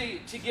sign. got some more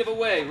to give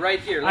away right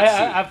here. Let's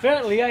see.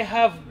 Apparently, I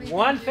have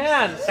one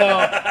fan. So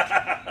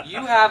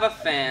You have a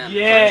fan.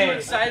 Yay. Aren't you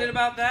excited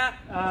about that?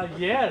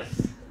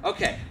 yes,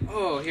 Okay.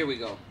 Oh, here we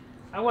go.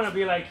 I want to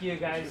be like you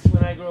guys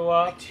when I grow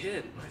up.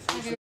 Did.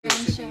 Have your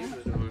own show.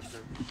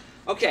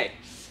 Okay.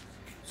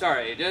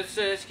 Sorry,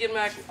 just getting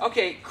back.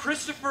 Okay,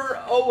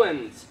 Christopher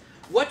Owens.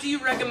 What do you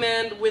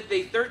recommend with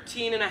a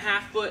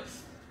 13.5 foot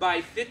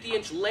by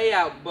 50-inch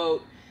layout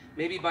boat,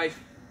 maybe by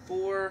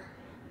 4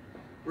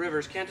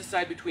 rivers? Can't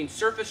decide between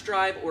surface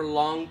drive or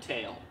long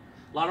tail.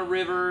 A lot of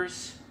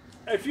rivers.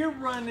 If you're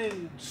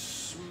running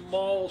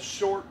small,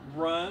 short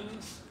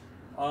runs,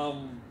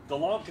 the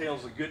longtail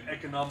is a good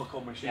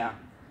economical machine. Yeah.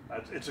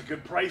 It's a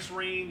good price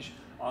range.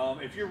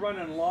 If you're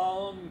running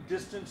long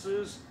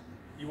distances,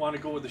 you want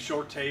to go with the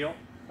short tail.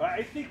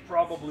 I think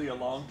probably a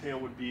longtail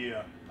would be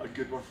a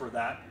good one for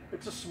that.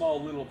 It's a small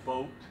little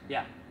boat.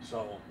 Yeah.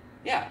 So.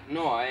 Yeah,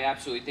 no, I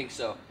absolutely think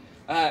so.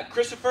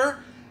 Christopher,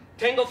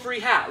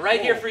 tangle-free hat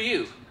right here for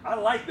you. I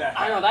like that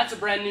hat. I know, that's a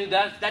brand new,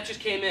 that just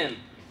came in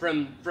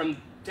from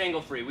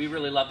Tangle Free. We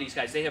really love these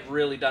guys. They have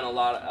really done a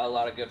lot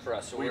of good for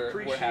us, so we're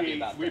happy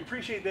about that. We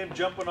appreciate them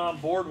jumping on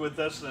board with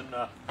us and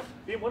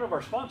being one of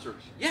our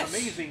sponsors. Yes. It's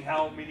amazing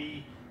how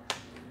many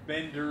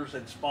vendors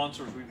and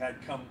sponsors we've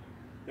had come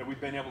that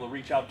we've been able to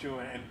reach out to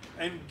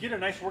and get a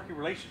nice working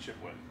relationship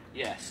with.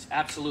 Yes,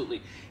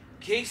 absolutely.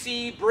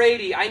 Casey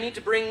Brady, I need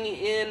to bring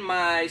in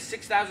my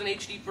 6000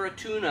 HD for a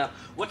tune-up.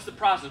 What's the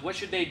process? What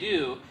should they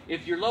do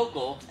if you're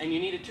local and you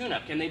need a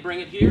tune-up? Can they bring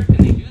it here? Can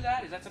they do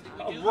that? Is that something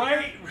we do?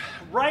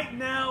 Right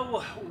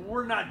now,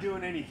 we're not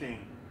doing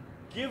anything.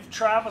 Give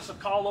Travis a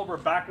call over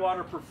at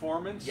Backwater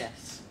Performance.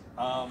 Yes.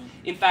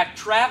 In fact,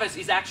 Travis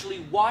is actually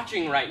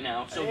watching right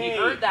now, so he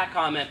heard that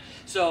comment.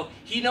 So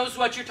he knows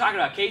what you're talking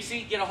about.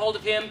 Casey, get a hold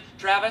of him.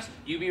 Travis,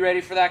 you be ready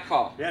for that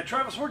call. Yeah,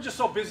 Travis, we're just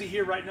so busy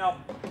here right now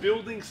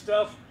building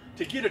stuff.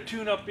 To get a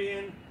tune-up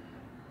in,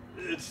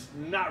 it's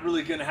not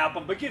really going to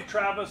happen. But give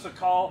Travis a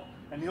call,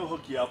 and he'll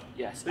hook you up.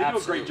 Yes, they do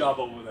a great job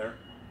over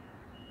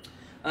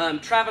there.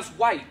 Travis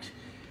White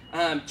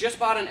just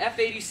bought an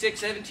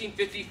F86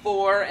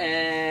 1754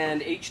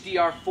 and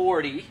HDR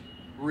 40.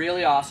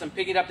 Really awesome.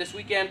 Pick it up this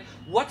weekend.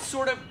 What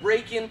sort of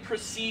break-in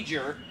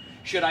procedure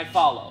should I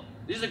follow?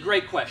 This is a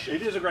great question.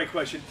 It is a great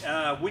question.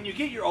 When you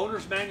get your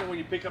owner's manual, when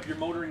you pick up your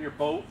motor in your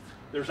boat,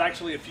 there's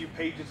actually a few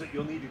pages that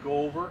you'll need to go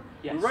over.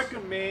 Yes. We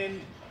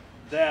recommend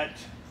that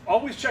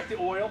always check the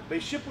oil.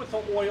 They ship with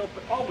the oil,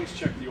 but always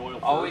check the oil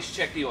first. Always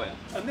check the oil.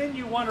 And then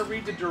you want to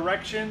read the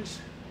directions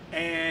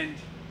and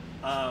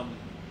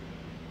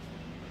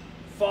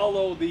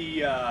follow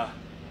the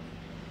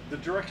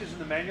directions in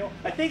the manual.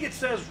 I think it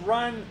says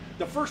run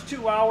the first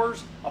 2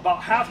 hours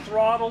about half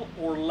throttle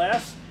or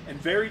less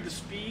and vary the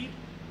speed.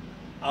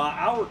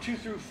 Hour 2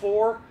 through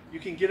 4, you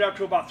can get up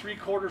to about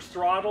 3/4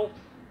 throttle.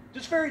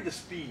 Just vary the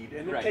speed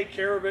and it'll take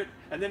care of it.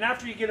 And then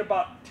after you get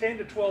about 10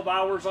 to 12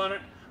 hours on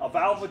it, a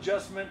valve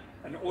adjustment,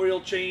 an oil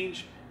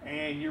change,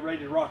 and you're ready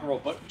to rock and roll.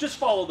 But just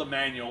follow the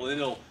manual.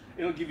 It'll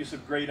give you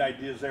some great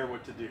ideas there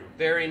what to do.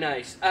 Very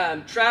nice.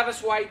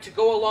 Travis White, to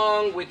go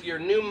along with your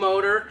new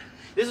motor,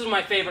 this is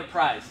my favorite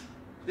prize.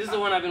 This is the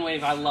one I've been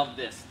waiting for. I love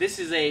this. This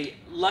is a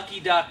Lucky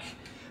Duck.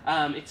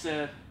 It's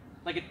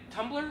like a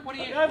tumbler? What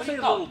do you call it? A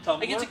little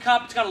tumbler. Like it's a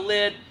cup. It's got a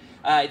lid.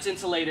 It's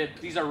insulated.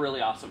 These are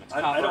really awesome. It's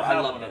copper. I don't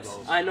have love one this. of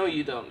those. I know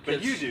you don't.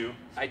 But you do.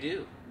 I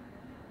do.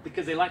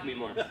 Because they like me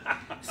more.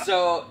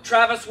 So,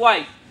 Travis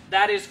White,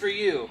 that is for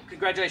you.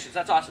 Congratulations.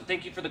 That's awesome.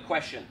 Thank you for the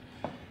question.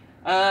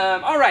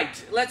 All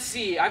right. Let's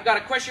see. I've got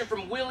a question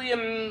from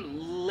William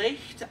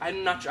Leicht.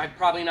 I'm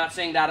probably not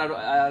saying that at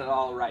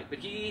all right. But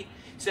he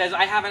says,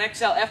 I have an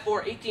XL F4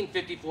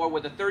 1854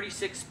 with a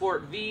 36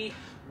 Sport V.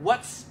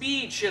 What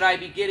speed should I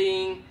be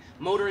getting?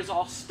 Motor is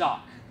all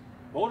stock.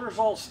 Motor's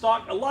all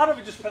stock. A lot of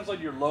it just depends on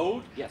your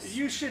load. Yes.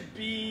 You should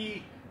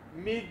be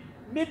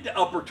mid to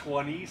upper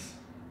 20s.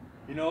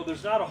 You know,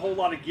 there's not a whole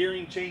lot of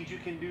gearing change you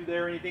can do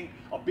there or anything.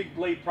 A big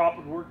blade prop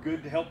would work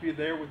good to help you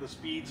there with the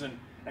speeds and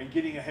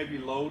getting a heavy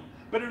load.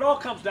 But it all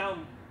comes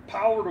down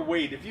power to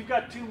weight. If you've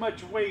got too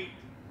much weight,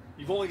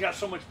 you've only got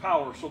so much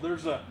power. So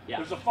there's a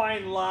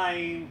fine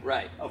line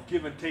of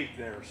give and take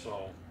there.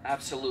 So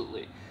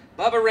absolutely.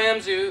 Bubba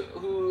Ramsey,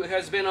 who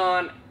has been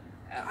on,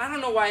 I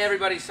don't know why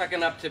everybody's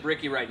sucking up to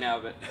Ricky right now,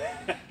 but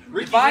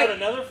Ricky got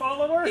another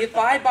follower? If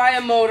I buy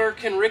a motor,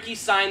 can Ricky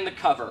sign the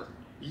cover?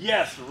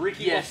 Yes,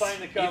 Ricky will sign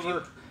the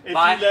cover if you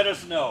let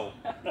us know.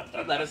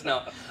 Let us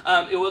know.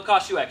 It will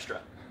cost you extra.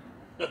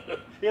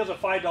 He has a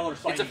 $5 signing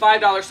fee. It's a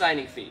 $5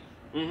 signing fee.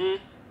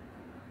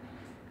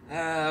 Mm-hmm.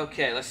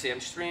 Okay, let's see. I'm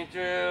just reading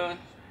through.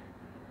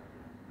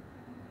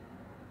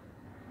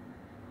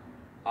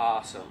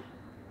 Awesome.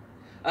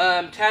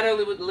 Tanner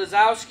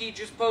Lazowski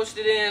just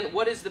posted in,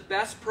 what is the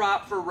best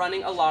prop for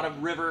running a lot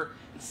of river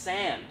and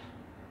sand?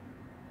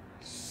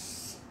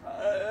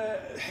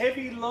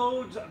 Heavy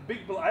loads,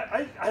 big blade.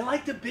 I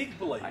like the big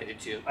blade. I do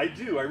too. I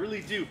do. I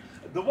really do.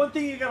 The one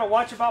thing you got to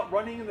watch about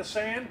running in the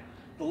sand,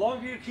 the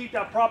longer you keep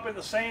that prop in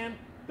the sand,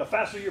 the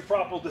faster your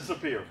prop will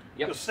disappear.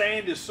 Yep. The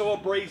sand is so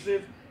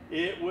abrasive,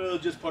 it will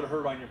just put a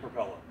hurt on your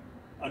propeller,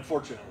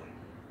 unfortunately.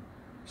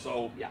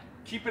 So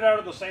keep it out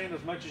of the sand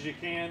as much as you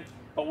can,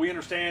 but we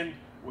understand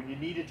when you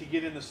need it to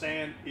get in the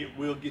sand, it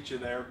will get you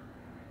there.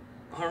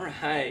 All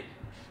right.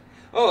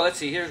 Oh, let's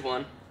see. Here's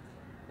one.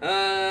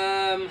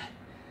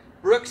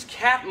 Brooks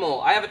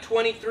Catmull. I have a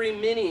 23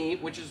 Mini,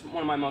 which is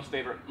one of my most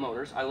favorite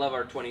motors. I love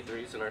our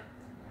 23s and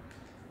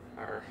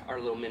our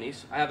little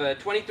minis. I have a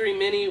 23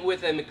 Mini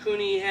with a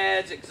Mikuni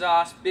heads,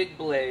 exhaust, big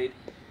blade.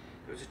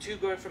 There's a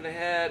tube going from the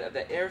head of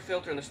the air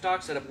filter and the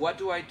stock setup. What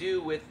do I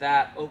do with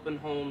that open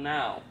hole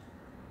now?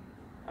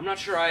 I'm not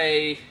sure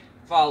I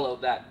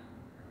followed that.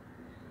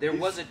 There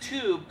was a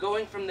tube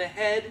going from the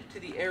head to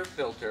the air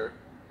filter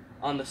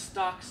on the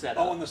stock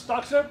setup. Oh, on the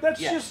stock setup? That's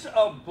just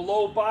a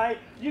blow-by.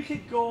 You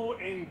could go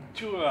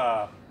into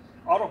a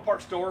auto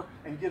parts store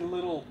and get a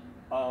little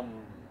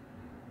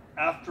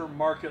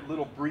aftermarket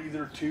little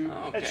breather tube.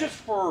 Oh, okay. It's just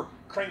for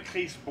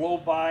crankcase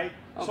blow-by.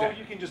 Okay. So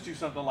you can just do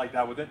something like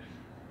that with it.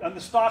 On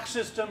the stock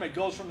system, it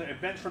goes from it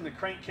vents from the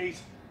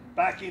crankcase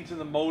back into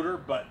the motor,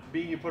 but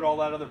being you put all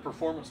that other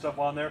performance stuff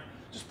on there,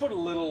 just put a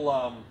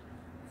little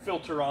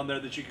filter on there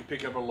that you can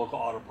pick up at a local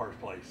auto parts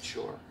place.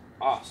 Sure.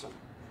 Awesome.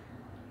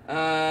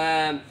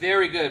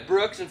 Very good.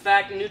 Brooks, in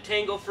fact, new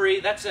tangle free.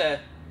 That's an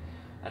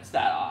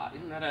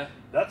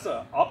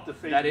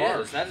Optifade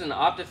Marsh. That's an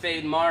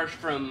Optifade Marsh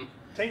from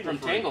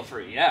Tangle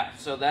Free. Yeah.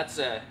 So that's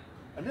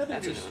another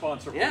new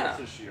sponsor for us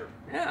this year.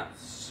 Yeah.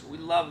 We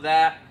love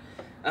that.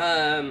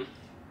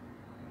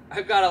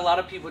 I've got a lot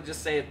of people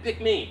just saying,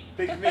 pick me.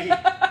 Pick me.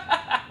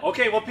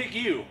 Okay, we'll pick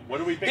you. What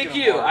are we picking? Pick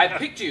you. I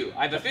picked you.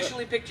 I've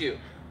officially picked you.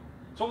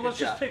 So let's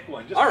just pick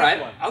one. All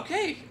right.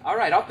 Okay. All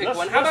right. I'll pick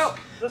one. How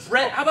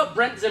about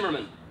Brent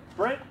Zimmerman?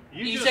 Brent,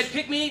 you said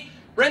pick me.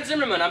 Brent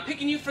Zimmerman, I'm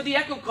picking you for the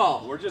Echo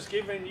Call. We're just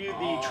giving you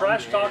the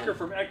Trash Talker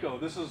from Echo.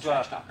 This is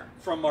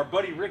from our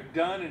buddy Rick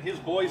Dunn and his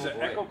boys at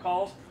Echo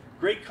Calls.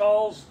 Great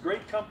calls,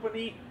 great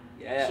company.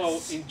 Yes.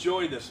 So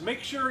enjoy this.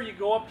 Make sure you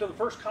go up to the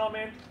first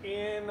comment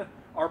in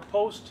our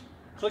post,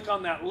 click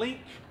on that link,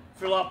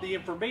 fill out the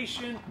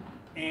information,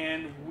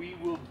 and we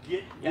will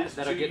get this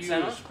to you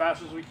as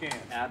fast as we can.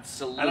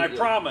 Absolutely. And I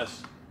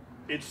promise,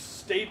 it's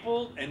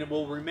stapled and it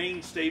will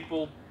remain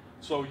stapled.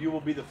 So you will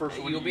be the first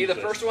one. You'll be the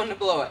first one to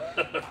blow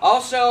it.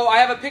 Also, I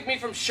have a pick me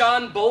from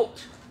Sean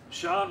Bolt.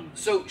 Sean.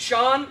 So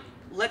Sean,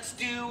 let's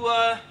do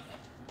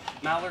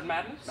Mallard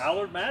Madness.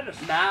 Mallard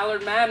Madness.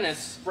 Mallard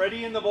Madness.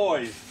 Freddie and the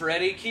boys.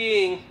 Freddie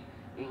King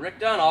and Rick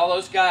Dunn, all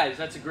those guys.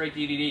 That's a great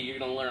DVD. You're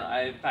gonna learn.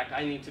 In fact,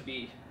 I need to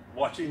be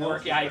watching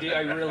those. Yeah, I do.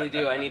 I really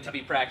do. I need to be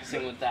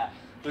practicing with that.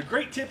 The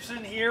great tips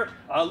in here.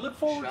 Look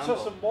forward to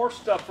some more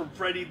stuff from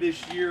Freddie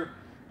this year.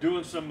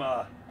 Doing some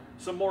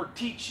more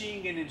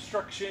teaching and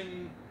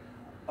instruction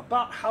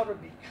about how to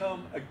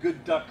become a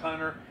good duck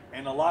hunter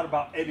and a lot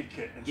about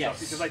etiquette and stuff,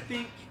 because I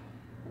think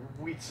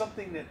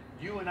something that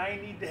you and I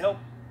need to help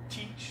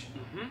teach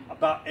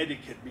about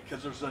etiquette,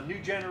 because there's a new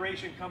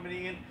generation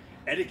coming in,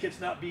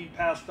 etiquette's not being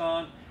passed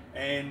on,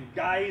 and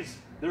guys,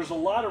 there's a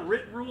lot of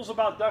written rules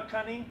about duck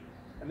hunting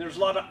and there's a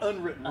lot of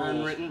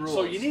unwritten rules.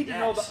 So you need to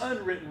know the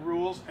unwritten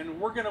rules, and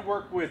we're going to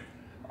work with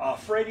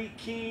Freddie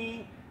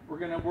King. We're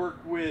going to work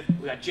with...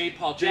 We got J.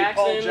 Paul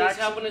Jackson who's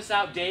helping us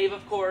out. Dave,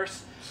 of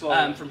course,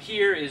 from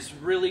here is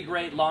really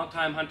great,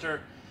 longtime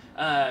hunter.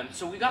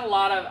 So we got a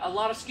lot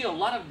of skill, a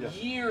lot of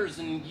years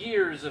and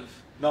years of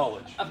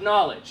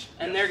knowledge,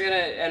 and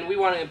and we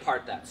want to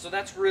impart that. So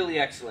that's really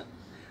excellent.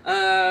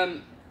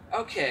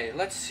 Okay,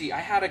 let's see. I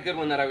had a good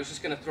one that I was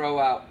just going to throw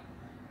out.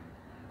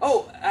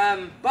 Oh,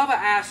 Bubba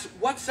asks,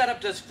 what setup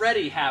does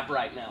Freddie have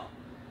right now?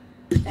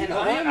 And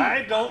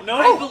I don't know.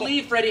 I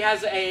believe Freddie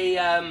has a,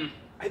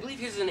 I believe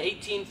he's an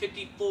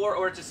 1854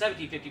 or it's a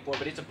 1754,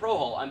 but it's a Pro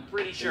Hull. I'm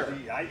pretty sure.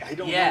 I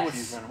don't know what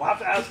he's running. We'll have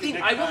to ask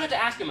him. I will have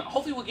to ask him.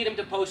 Hopefully, we'll get him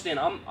to post in.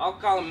 I'll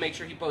call him and make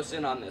sure he posts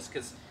in on this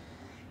because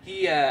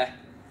he's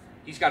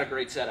got a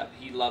great setup.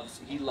 He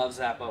loves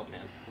that boat,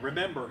 man.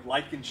 Remember,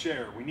 like and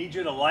share. We need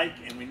you to like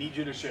and we need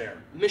you to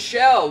share.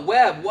 Michelle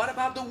Webb, what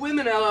about the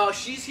women LL?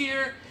 She's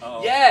here.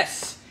 Uh-oh.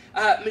 Yes,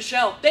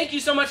 Michelle. Thank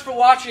you so much for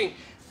watching,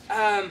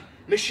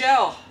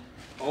 Michelle.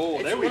 Oh,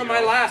 it's there we go. One of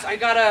my last. I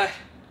got a.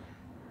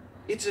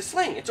 It's a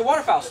sling. It's a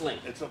waterfowl sling.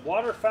 It's a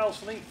waterfowl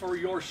sling for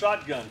your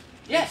shotgun.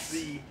 Yes.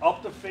 It's the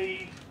Up to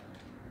Fade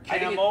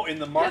camo in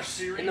the Marsh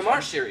series. In the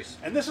Marsh series.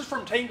 And this is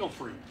from Tangle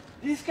Free.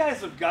 These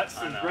guys have got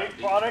some great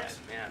products.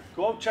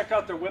 Go out and check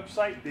out their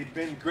website. They've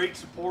been great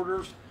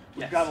supporters.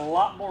 We've got a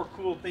lot more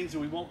cool things that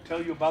we won't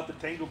tell you about the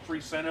Tangle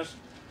Free sent us,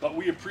 but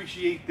we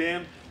appreciate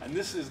them. And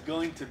this is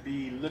going to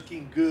be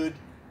looking good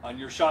on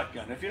your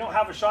shotgun. If you don't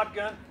have a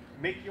shotgun,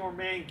 make your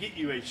man get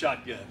you a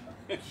shotgun.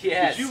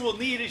 Yes. You will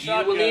need a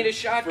shotgun. You will need a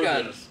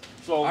shotgun. For this.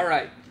 So, all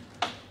right.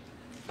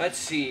 Let's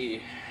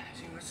see.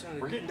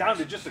 We're getting down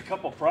to just a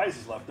couple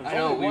prizes left. There's I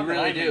know, only one we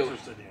really that I'm do.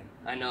 interested in.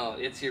 I know,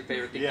 it's your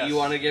favorite thing. Yes. Do you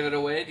want to give it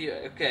away?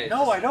 Okay.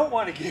 No, I don't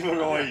want to give it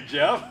away,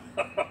 Jeff.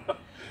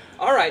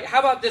 All right, how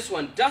about this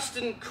one?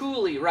 Dustin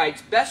Cooley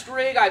writes, best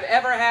rig I've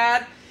ever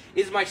had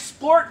is my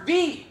Sport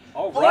V.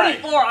 All right.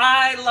 44.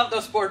 I love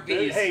those Sport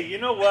Vs. Hey, you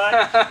know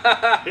what?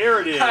 Here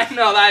it is. I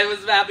know, I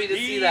was happy to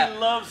see that. He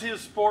loves his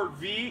Sport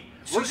V.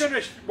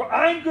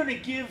 I'm gonna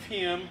give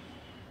him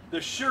the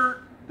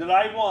shirt that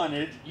I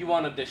wanted. You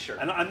wanted this shirt.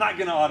 And I'm not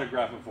gonna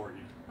autograph it for you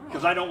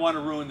because I don't want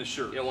to ruin the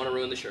shirt. You don't want to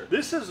ruin the shirt.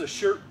 This is a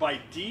shirt by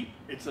Deep.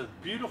 It's a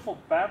beautiful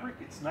fabric.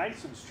 It's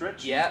nice and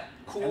stretchy. Yeah,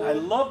 cool. And I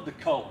love the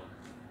color.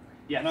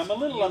 Yeah, and I'm a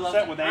little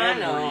upset with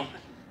Anne-Marie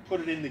put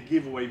it in the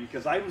giveaway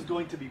because I was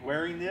going to be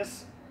wearing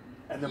this,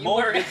 and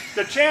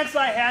the chance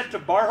I had to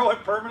borrow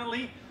it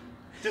permanently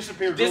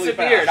disappeared really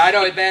fast. I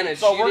know, advantage.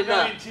 So we're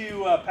going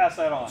to pass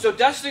that on. So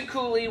Dustin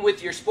Cooley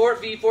with your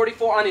Sport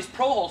V44 on his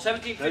Pro Hull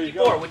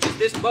 1754, which is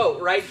this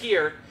boat right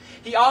here.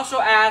 He also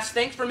asked,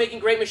 thanks for making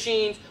great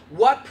machines.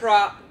 What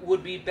prop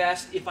would be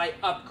best if I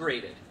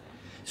upgraded?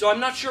 So I'm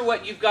not sure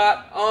what you've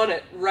got on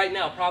it right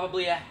now.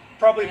 Probably a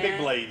big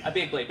blade. A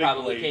big blade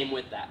probably came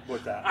with that.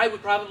 I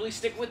would probably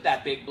stick with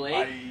that big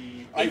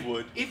blade. I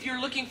would. If you're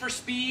looking for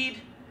speed,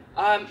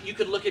 you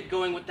could look at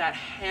going with that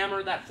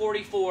hammer. That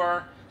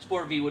 44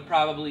 Sport V would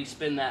probably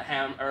spin that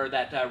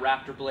that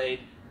Raptor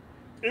blade.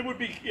 It would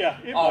be, yeah.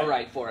 All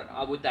right for it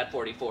with that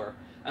 44.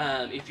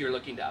 If you're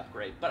looking to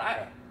upgrade, but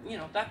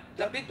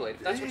that big blade.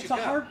 That's what you got.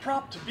 It's a hard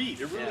prop to beat.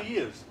 It really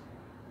is.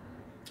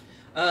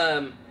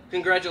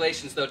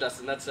 Congratulations, though,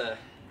 Dustin. That's a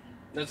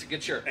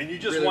good shirt. And you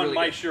just won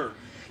my shirt.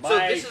 So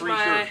this is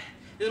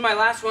my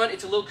last one.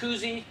 It's a little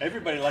koozie.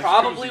 Everybody likes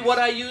probably koozies. what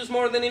I use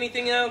more than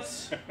anything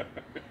else.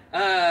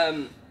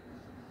 Andrew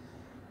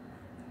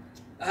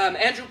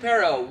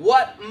Perro,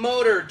 what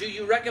motor do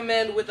you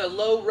recommend with a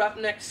low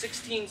roughneck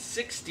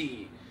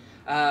 1660?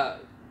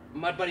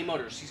 Mud Buddy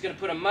Motors. He's going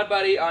to put a Mud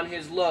Buddy on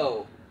his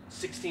low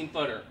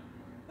 16-footer.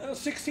 A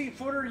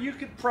 16-footer, you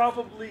could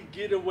probably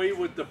get away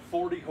with the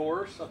 40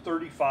 horse, a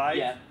 35.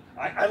 Yeah.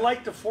 I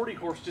like the 40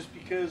 horse just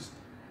because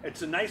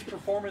it's a nice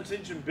performance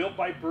engine built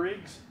by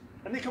Briggs,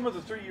 and they come with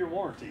a 3-year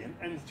warranty.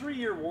 And the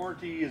 3-year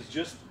warranty is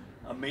just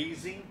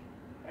amazing,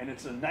 and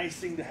it's a nice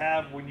thing to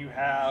have when you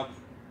have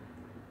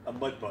a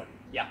Mud Buddy.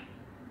 Yeah,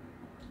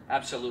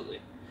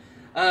 absolutely.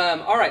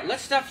 All right,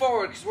 let's step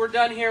forward because we're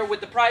done here with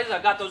the prizes.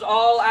 I've got those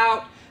all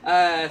out.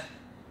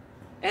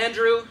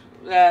 Andrew,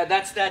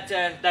 that's that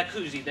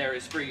koozie there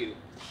is for you.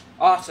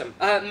 Awesome.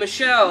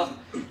 Michelle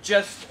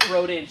just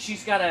wrote in.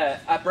 She's got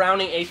a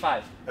Browning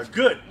A5.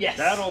 Good. Yes.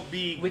 That'll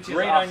be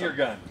great awesome. on your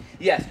gun.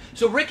 Yes.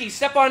 So, Ricky,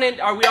 step on in.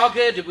 Are we all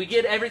good? Did we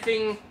get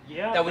everything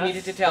that we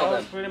needed to tell them?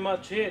 That's pretty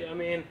much it. I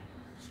mean,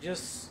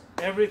 just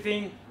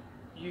everything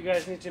you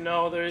guys need to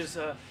know. There's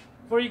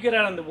before you get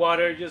out on the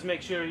water, just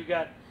make sure you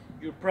got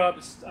your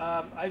props.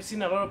 I've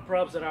seen a lot of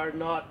props that are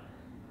not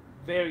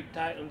very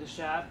tight on the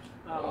shaft.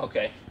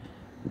 Okay.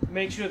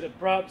 Make sure the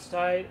prop's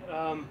tight.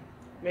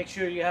 Make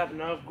sure you have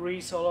enough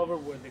grease all over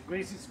where the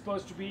grease is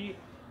supposed to be.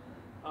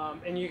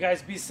 And you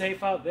guys be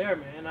safe out there,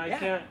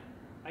 man.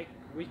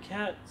 We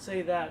can't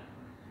say that.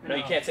 No,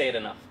 you can't say it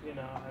enough. You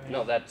know, I mean,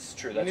 no, that's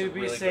true. That's you need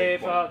to be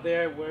safe out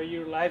there. Wear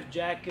your life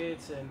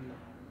jackets and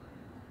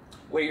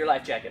wear your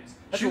life jackets.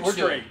 That's Shoot what we're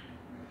straight. doing.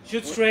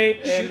 Shoot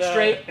straight. Shoot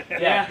straight.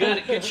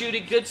 Yeah, good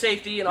shooting, good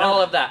safety, and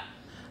all of that.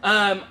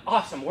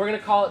 Awesome. We're gonna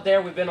call it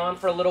there. We've been on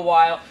for a little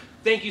while.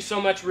 Thank you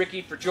so much,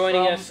 Ricky, for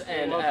joining us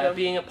and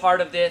being a part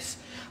of this.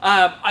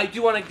 I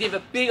do want to give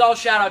a big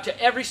shout out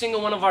to every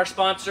single one of our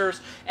sponsors.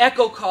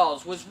 Echo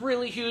Calls was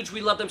really huge.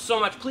 We love them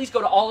so much. Please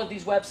go to all of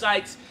these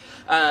websites.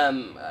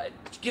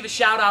 give a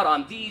shout out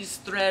on these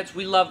threads.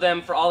 We love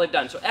them for all they've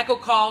done. So Echo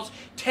Calls,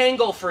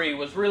 Tangle Free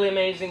was really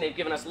amazing. They've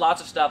given us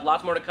lots of stuff,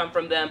 lots more to come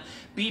from them.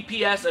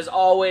 BPS, as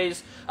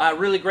always,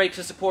 really great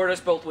to support us,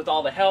 both with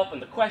all the help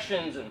and the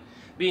questions and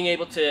being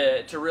able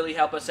to really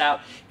help us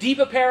out. Deep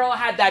Apparel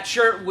had that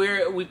shirt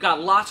where we've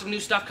got lots of new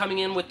stuff coming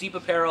in with Deep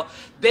Apparel.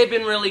 They've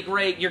been really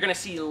great. You're going to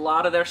see a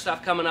lot of their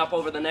stuff coming up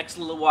over the next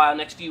little while,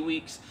 next few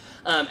weeks.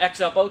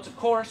 XL Boats, of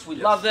course, we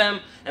love them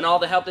and all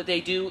the help that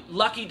they do.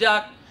 Lucky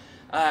Duck,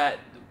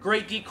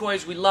 great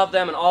decoys, we love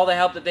them and all the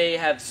help that they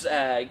have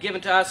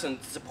given to us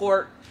and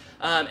support.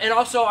 And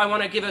also I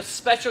want to give a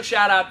special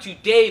shout out to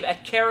Dave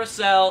at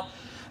Carousel,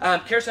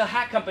 Carousel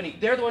Hat Company.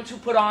 They're the ones who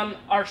put on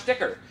our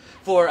sticker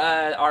for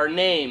our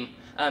name.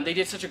 They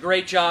did such a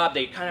great job.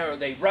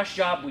 They rushed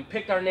job. We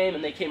picked our name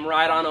and they came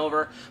right on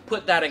over,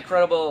 put that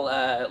incredible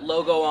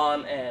logo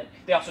on, and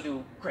they also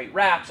do great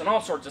wraps and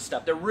all sorts of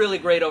stuff. They're really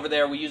great over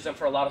there. We use them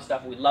for a lot of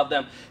stuff. We love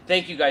them.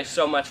 Thank you guys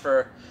so much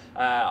for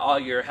all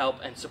your help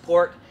and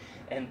support.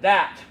 And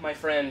that, my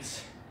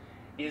friends,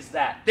 is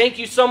that. Thank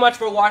you so much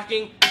for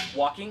watching.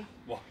 Walking?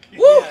 Woo!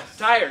 Yes.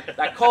 Tired.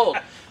 That cold.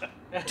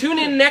 Tune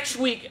in next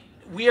week.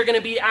 We are going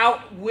to be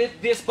out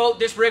with this boat,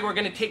 this rig. We're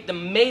going to take the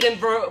maiden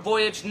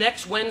voyage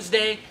next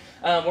Wednesday.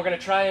 We're going to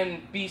try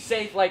and be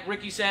safe, like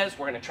Ricky says.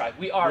 We're going to try.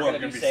 We are going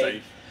to be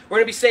safe. We're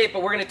going to be safe,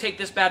 but we're going to take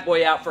this bad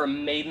boy out for a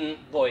maiden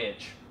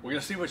voyage. We're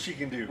going to see what she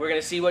can do. We're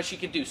going to see what she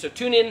can do. So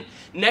tune in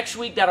next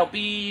week. That'll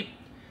be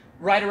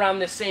right around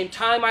the same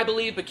time, I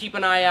believe, but keep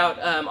an eye out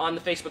on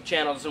the Facebook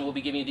channels, and we'll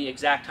be giving you the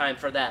exact time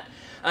for that.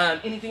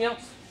 Anything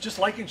else? Just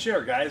like and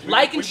share, guys.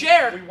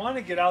 Share. We want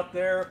to get out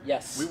there.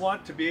 Yes. We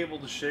want to be able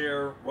to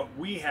share what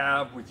we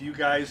have with you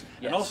guys,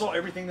 and also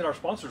everything that our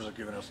sponsors have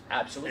given us.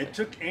 Absolutely. It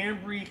took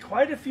Ambry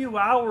quite a few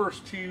hours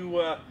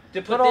to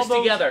put this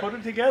together. Put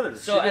it together.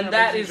 So, and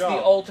that is the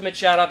ultimate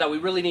shout out that we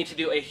really need to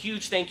do. A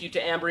huge thank you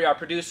to Ambry, our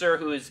producer,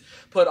 who has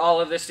put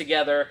all of this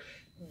together.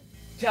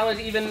 Tell us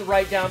even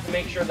right down to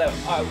make sure that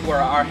where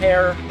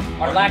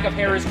our lack of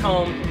hair is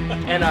combed,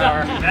 and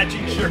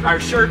our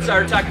shirts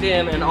are tucked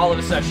in, and all of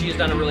the stuff. She has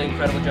done a really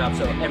incredible job.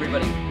 So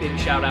everybody, big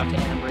shout out to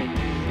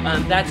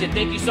Ambry. That's it.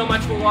 Thank you so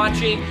much for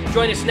watching.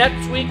 Join us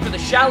next week for the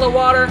Shallow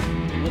Water.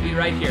 We'll be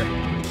right here.